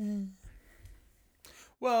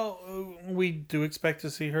 Well, we do expect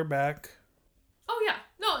to see her back. Oh yeah,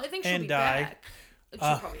 no, I think she'll And be die. back.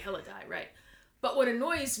 She'll probably hella die, right? But what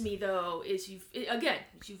annoys me though is you've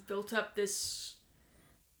built up this,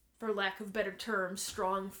 for lack of better terms,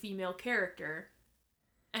 strong female character,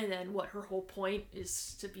 and then what? Her whole point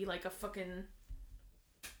is to be like a fucking,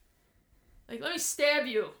 like, let me stab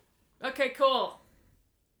you. Okay, cool.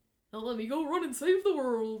 Now let me go run and save the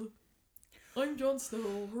world. I'm Jon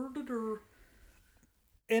Snow.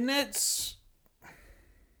 And it's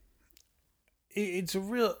a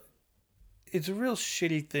real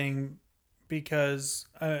shitty thing because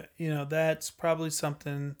that's probably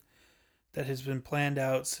something that has been planned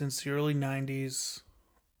out since the early 90s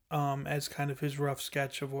as kind of his rough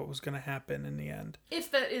sketch of what was going to happen in the end. If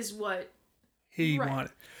that is what he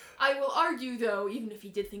wanted. I will argue though, even if he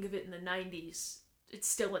did think of it in the 90s, it's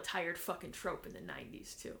still a tired fucking trope in the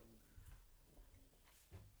 90s too.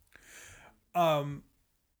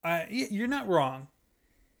 You're not wrong.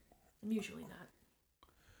 I'm usually not.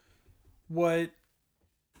 What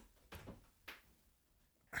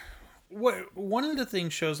one of the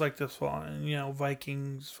things shows like this fall, and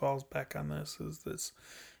Vikings falls back on this, is this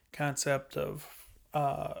concept of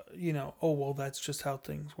oh well, that's just how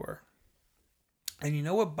things were. And you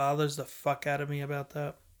know what bothers the fuck out of me about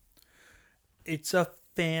that? It's a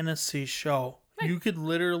fantasy show. Right. You could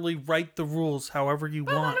literally write the rules however you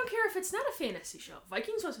want. I don't care if it's not a fantasy show.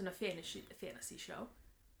 Vikings wasn't a fantasy show.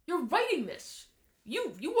 You're writing this.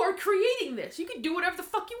 You are creating this. You can do whatever the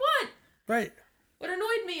fuck you want. Right. What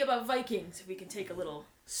annoyed me about Vikings, if we can take a little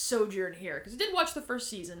sojourn here, because I did watch the first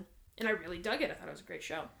season, and I really dug it. I thought it was a great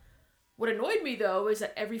show. What annoyed me, though, is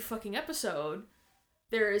that every fucking episode,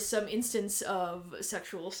 there is some instance of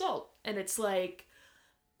sexual assault. And it's like,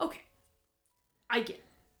 okay, I get it.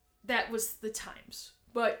 That was the times.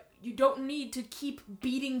 But you don't need to keep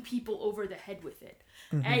beating people over the head with it.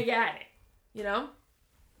 Mm-hmm. I got it.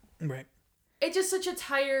 Right. It's just such a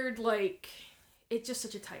tired,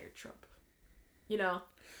 trope.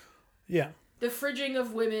 Yeah. The fridging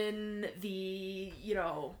of women, the,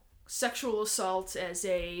 sexual assault as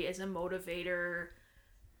a motivator,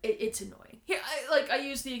 it's annoying. Here, I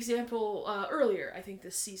used the example earlier, I think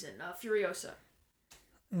this season, Furiosa.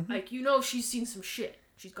 Mm-hmm. She's seen some shit.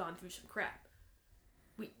 She's gone through some crap.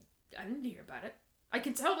 I didn't hear about it. I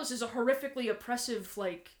can tell this is a horrifically oppressive,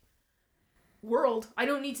 world. I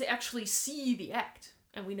don't need to actually see the act.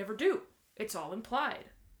 And we never do. It's all implied.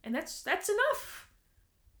 And that's enough.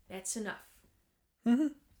 That's enough. Mm-hmm.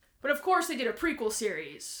 But of course they did a prequel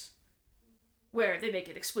series where they make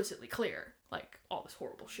it explicitly clear, all this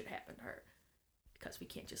horrible shit happened to her. Because we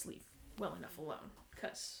can't just leave well enough alone.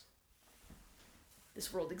 Because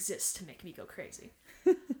this world exists to make me go crazy.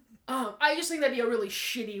 I just think that'd be a really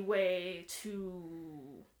shitty way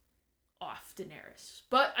to off Daenerys.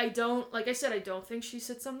 But I don't think she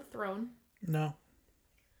sits on the throne. No.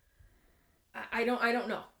 I don't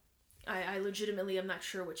know. I legitimately am not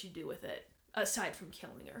sure what you do with it, aside from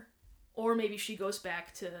killing her. Or maybe she goes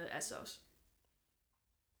back to Essos.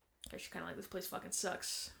 She's kind of like, this place fucking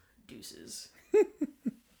sucks. Deuces.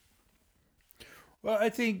 Well, I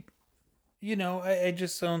think, I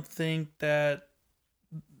just don't think that,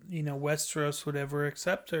 Westeros would ever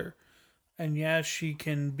accept her. And yeah, she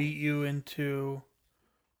can beat you into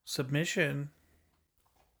submission.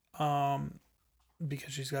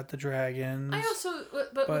 Because she's got the dragons. I also,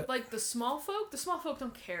 but with, the small folk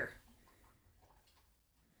don't care.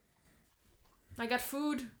 I got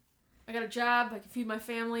food. I got a job. I can feed my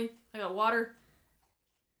family. I got water.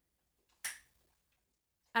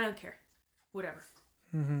 I don't care. Whatever.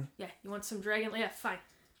 Mm-hmm. Yeah, you want some dragon? Yeah, fine.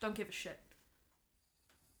 Don't give a shit.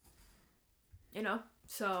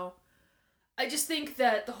 So I just think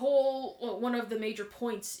that one of the major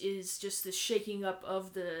points is just the shaking up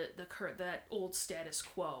of the current, that old status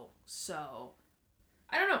quo. So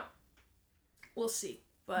I don't know. We'll see.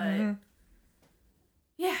 But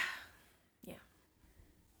yeah.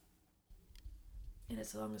 And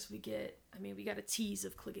as long as we got a tease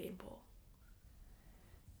of Clegane Bowl.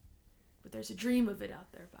 But there's a dream of it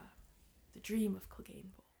out there, Bob. The dream of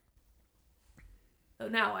Clegane Bowl. So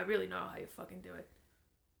now I really know how you fucking do it.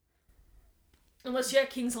 Unless,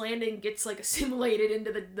 King's Landing gets, assimilated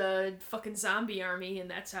into the fucking zombie army, and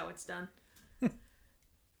that's how it's done.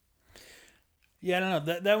 Yeah, I don't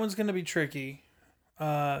know. That one's going to be tricky.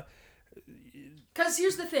 Because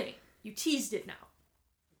here's the thing. You teased it now.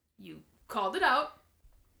 You called it out.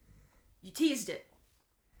 You teased it.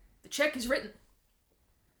 The check is written.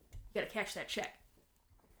 You gotta cash that check.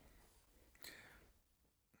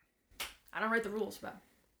 I don't write the rules, Bob.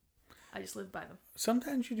 I just live by them.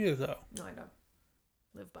 Sometimes you do, though. No, I don't.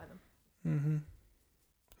 Live by them. Mm-hmm.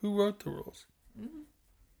 Who wrote the rules? Mm-hmm.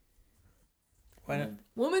 Why not?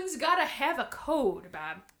 Woman's gotta have a code,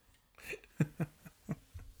 Bob.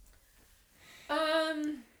 I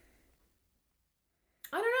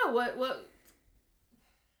don't know what.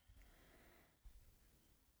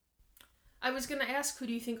 I was gonna ask, who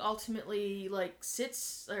do you think ultimately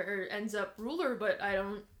sits or ends up ruler, but I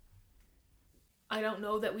don't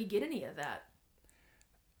know that we get any of that.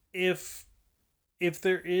 If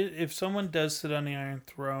someone does sit on the Iron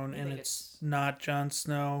Throne and it's not Jon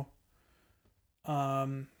Snow,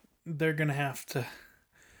 they're gonna have to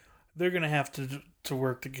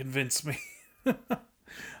work to convince me.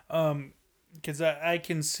 Because I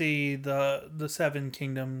can see the Seven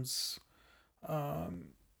Kingdoms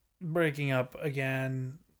breaking up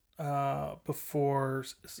again before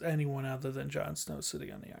anyone other than Jon Snow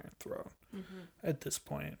sitting on the Iron Throne at this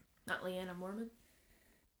point. Not Lyanna Mormont?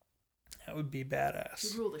 That would be badass.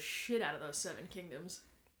 She'd rule the shit out of those Seven Kingdoms.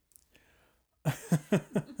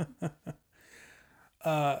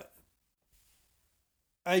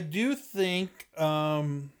 I do think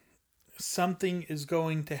something is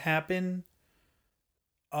going to happen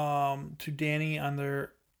to Dany on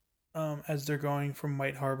their as they're going from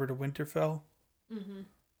White Harbor to Winterfell.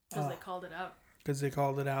 Because they called it out. Because they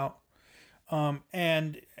called it out.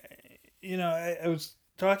 And, I was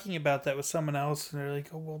talking about that with someone else, and they're like,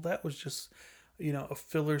 oh, well, that was just, a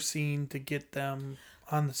filler scene to get them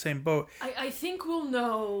on the same boat. I think we'll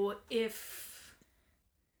know if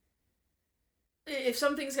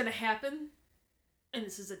something's going to happen, and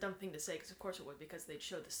this is a dumb thing to say, because of course it would, because they'd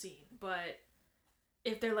show the scene, but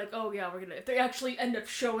if they're like, oh yeah, if they actually end up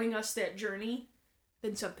showing us that journey,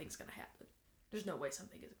 then something's going to happen. There's no way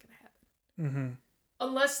something isn't going to happen. Mm-hmm.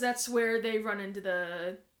 Unless that's where they run into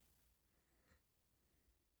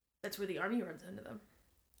that's where the army runs into them.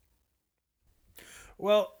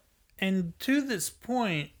 Well, and to this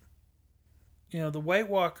point, the White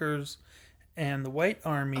Walkers and the White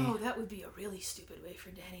Army... Oh, that would be a really stupid way for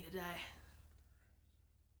Dany to die.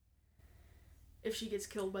 If she gets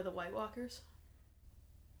killed by the White Walkers.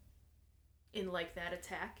 In, that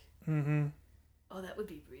attack. Mm-hmm. Oh, that would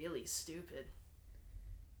be really stupid.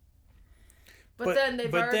 But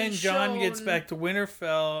then Jon gets back to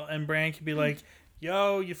Winterfell, and Bran can be like,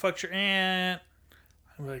 yo, you fucked your aunt.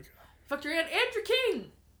 I'm like... Fucked your aunt and your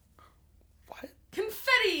king! What?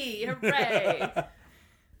 Confetti! Hooray!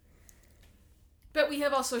 But we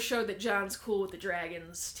have also showed that Jon's cool with the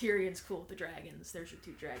dragons. Tyrion's cool with the dragons. There's your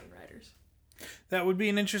two dragon riders. That would be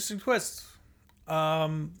an interesting twist. That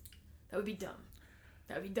would be dumb.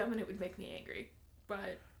 That would be dumb, and it would make me angry.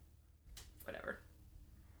 But, whatever.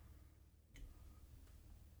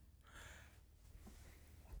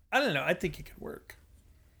 I don't know. I think it could work.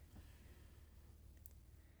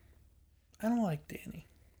 I don't like Dany.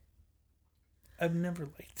 I've never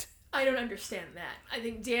liked. I don't understand that. I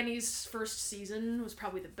think Dany's first season was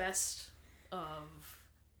probably the best of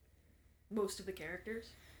most of the characters.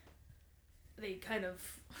 They kind of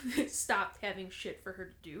stopped having shit for her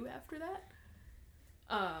to do after that.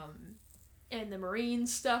 And the Marine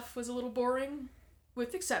stuff was a little boring,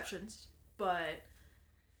 with exceptions. But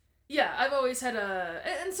yeah, I've always had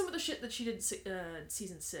and some of the shit that she did in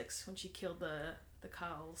season 6 when she killed the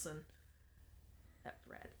Khals, and that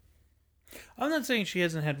was rad. I'm not saying she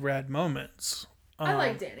hasn't had rad moments. I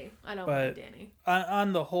like Dany. I don't like Dany.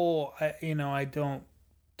 On the whole, I don't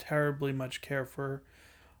terribly much care for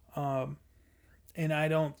her. And I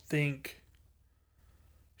don't think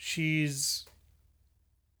she's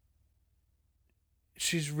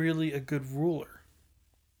really a good ruler.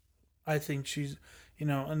 I think she's,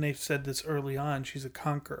 and they've said this early on, she's a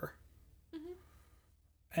conqueror.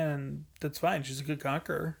 Mm-hmm. And that's fine. She's a good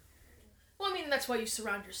conqueror. Well, I mean, that's why you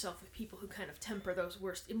surround yourself with people who kind of temper those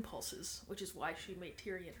worst impulses, which is why she made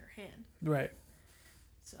Tyrion her hand. Right.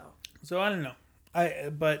 So I don't know.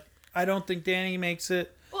 But I don't think Dany makes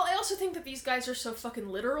it. Well, I also think that these guys are so fucking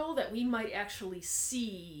literal that we might actually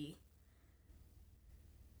see,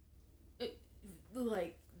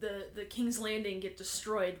 the King's Landing get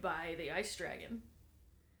destroyed by the Ice Dragon.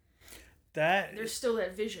 There's still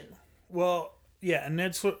that vision. Well, yeah, and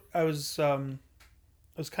that's what I was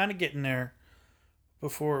kind of getting there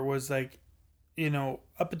before. It was like,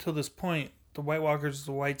 up until this point, the White Walkers,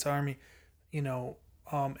 the White's army,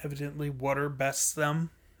 evidently water bests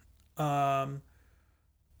them.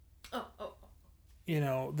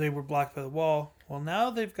 They were blocked by the wall. Well, now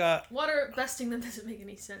they've got... Water besting them doesn't make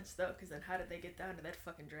any sense, though, because then how did they get down to that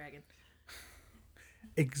fucking dragon?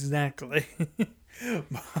 Exactly.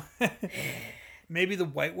 Maybe the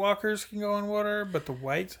White Walkers can go on water, but the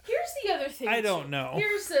Whites... Here's the other thing. I don't know.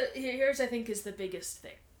 Here's I think is the biggest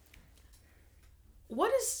thing.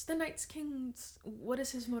 What is the Night's King's... What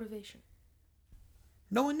is his motivation?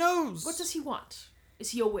 No one knows. What does he want? Is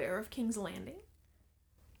he aware of King's Landing?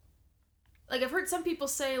 Like, I've heard some people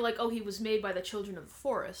say, like, oh, he was made by the Children of the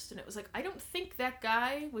Forest. And it was like, I don't think that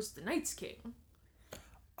guy was the Night's King.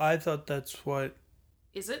 I thought that's what...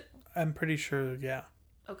 Is it? I'm pretty sure, yeah.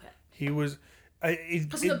 Okay. He was...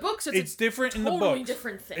 Because in the books, it's different in the books. Totally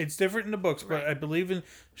different thing. It's different in the books, Right. but I believe in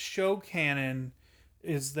show canon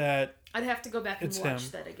is that... I'd have to go back and watch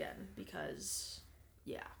him. that again, because...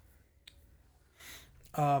 Yeah.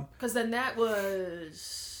 Um, Because then that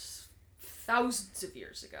was thousands of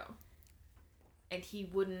years ago. And he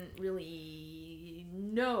wouldn't really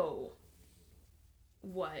know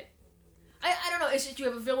what... I don't know, it's just you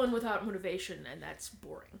have a villain without motivation, and that's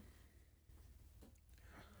boring.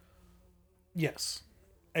 yes,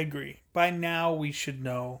 I agree. By now, we should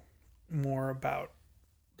know more about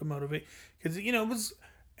the motivation. Because, you know, it was...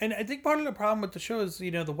 And I think part of the problem with the show is, you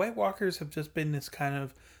know, the White Walkers have just been this kind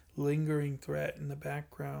of lingering threat in the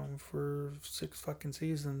background for 6 fucking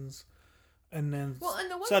seasons. And then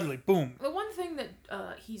suddenly, boom. The one thing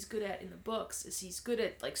that he's good at in the books is he's good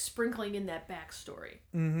at, like, sprinkling in that backstory.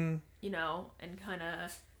 Mm-hmm. You know, and kind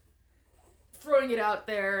of throwing it out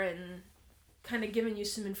there and kind of giving you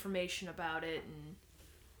some information about it. And,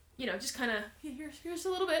 you know, just kind of, here's a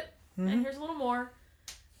little bit, and here's a little more.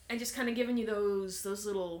 And just kind of giving you those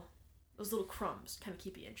little crumbs, kind of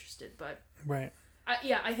keep you interested. But right,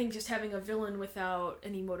 I think just having a villain without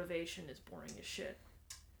any motivation is boring as shit.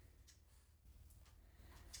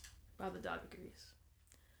 Bob the dog agrees.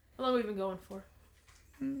 How long have we been going for?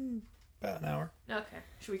 about an hour. Okay,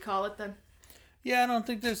 should we call it then? Yeah, I don't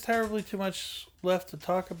think there's terribly too much left to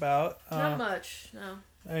talk about. Not much, no.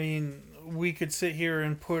 I mean, we could sit here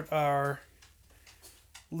and put our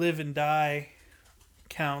live and die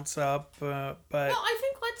counts up, but... No, I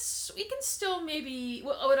think we can still maybe...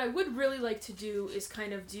 What I would really like to do is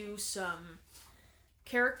kind of do some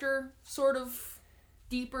character sort of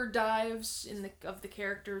deeper dives of the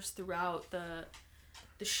characters throughout the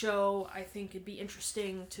show. I think it'd be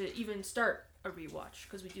interesting to even start a rewatch,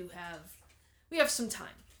 because we have some time.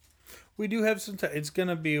 We do have some time. It's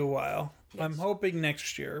gonna be a while. Yes. I'm hoping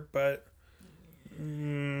next year, but... I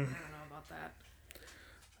don't know about that.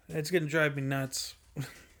 It's gonna drive me nuts.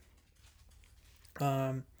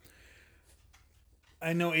 I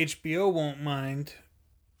know HBO won't mind,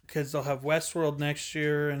 because they'll have Westworld next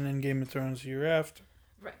year and then Game of Thrones the year after.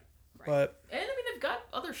 Right. But and I mean, they've got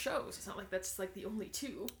other shows. It's not like that's like the only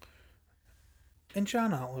two. and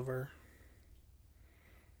John Oliver.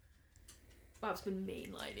 Bob's been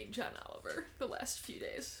mainlining John Oliver the last few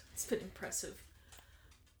days. It's been impressive.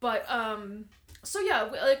 But, so yeah,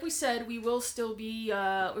 like we said, we will still be,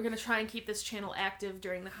 we're going to try and keep this channel active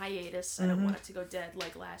during the hiatus. I don't want it to go dead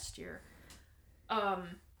like last year.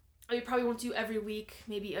 We probably won't do every week,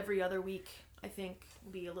 maybe every other week, I think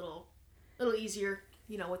will be a little easier,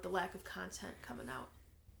 you know, with the lack of content coming out.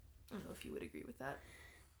 I don't know if you would agree with that.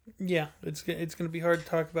 Yeah, it's going to be hard to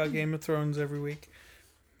talk about Game of Thrones every week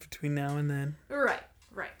between now and then. Right.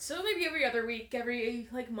 So maybe every other week, every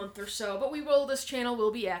month or so. But this channel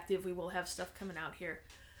will be active. We will have stuff coming out here.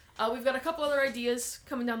 We've got a couple other ideas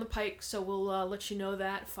coming down the pike, so we'll let you know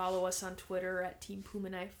that. Follow us on Twitter at Team Puma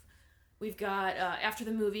Knife. We've got After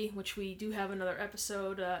the Movie, which we do have another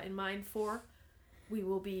episode in mind for. We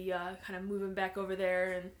will be kind of moving back over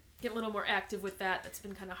there and get a little more active with that. That's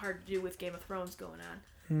been kind of hard to do with Game of Thrones going on.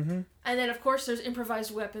 Mm-hmm. And then, of course, there's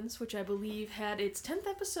Improvised Weapons, which I believe had its 10th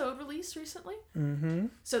episode released recently. Mm-hmm.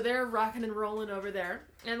 So they're rocking and rolling over there.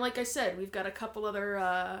 And like I said, we've got a couple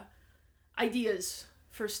other ideas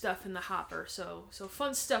for stuff in the hopper. So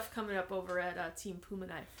fun stuff coming up over at Team Puma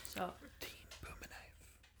Knife. So Team Puma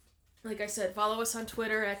Knife. Like I said, follow us on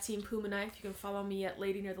Twitter at Team Puma Knife. You can follow me at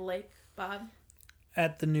Lady Near the Lake, Bob.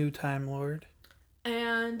 At the New Time Lord.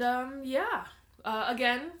 And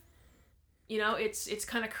again, you know, it's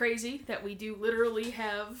kind of crazy that we do literally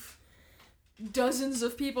have dozens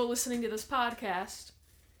of people listening to this podcast.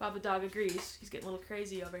 Bob the dog agrees. He's getting a little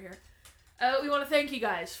crazy over here. We want to thank you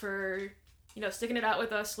guys for, you know, sticking it out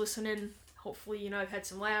with us, listening. Hopefully, you know, I've had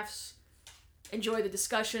some laughs. Enjoy the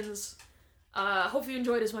discussions. Hopefully you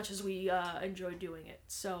enjoyed as much as we enjoyed doing it.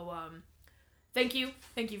 So, thank you.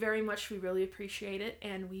 Thank you very much. We really appreciate it.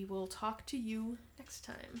 And we will talk to you next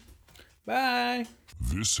time. Bye.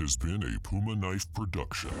 This has been a Puma Knife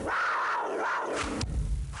production.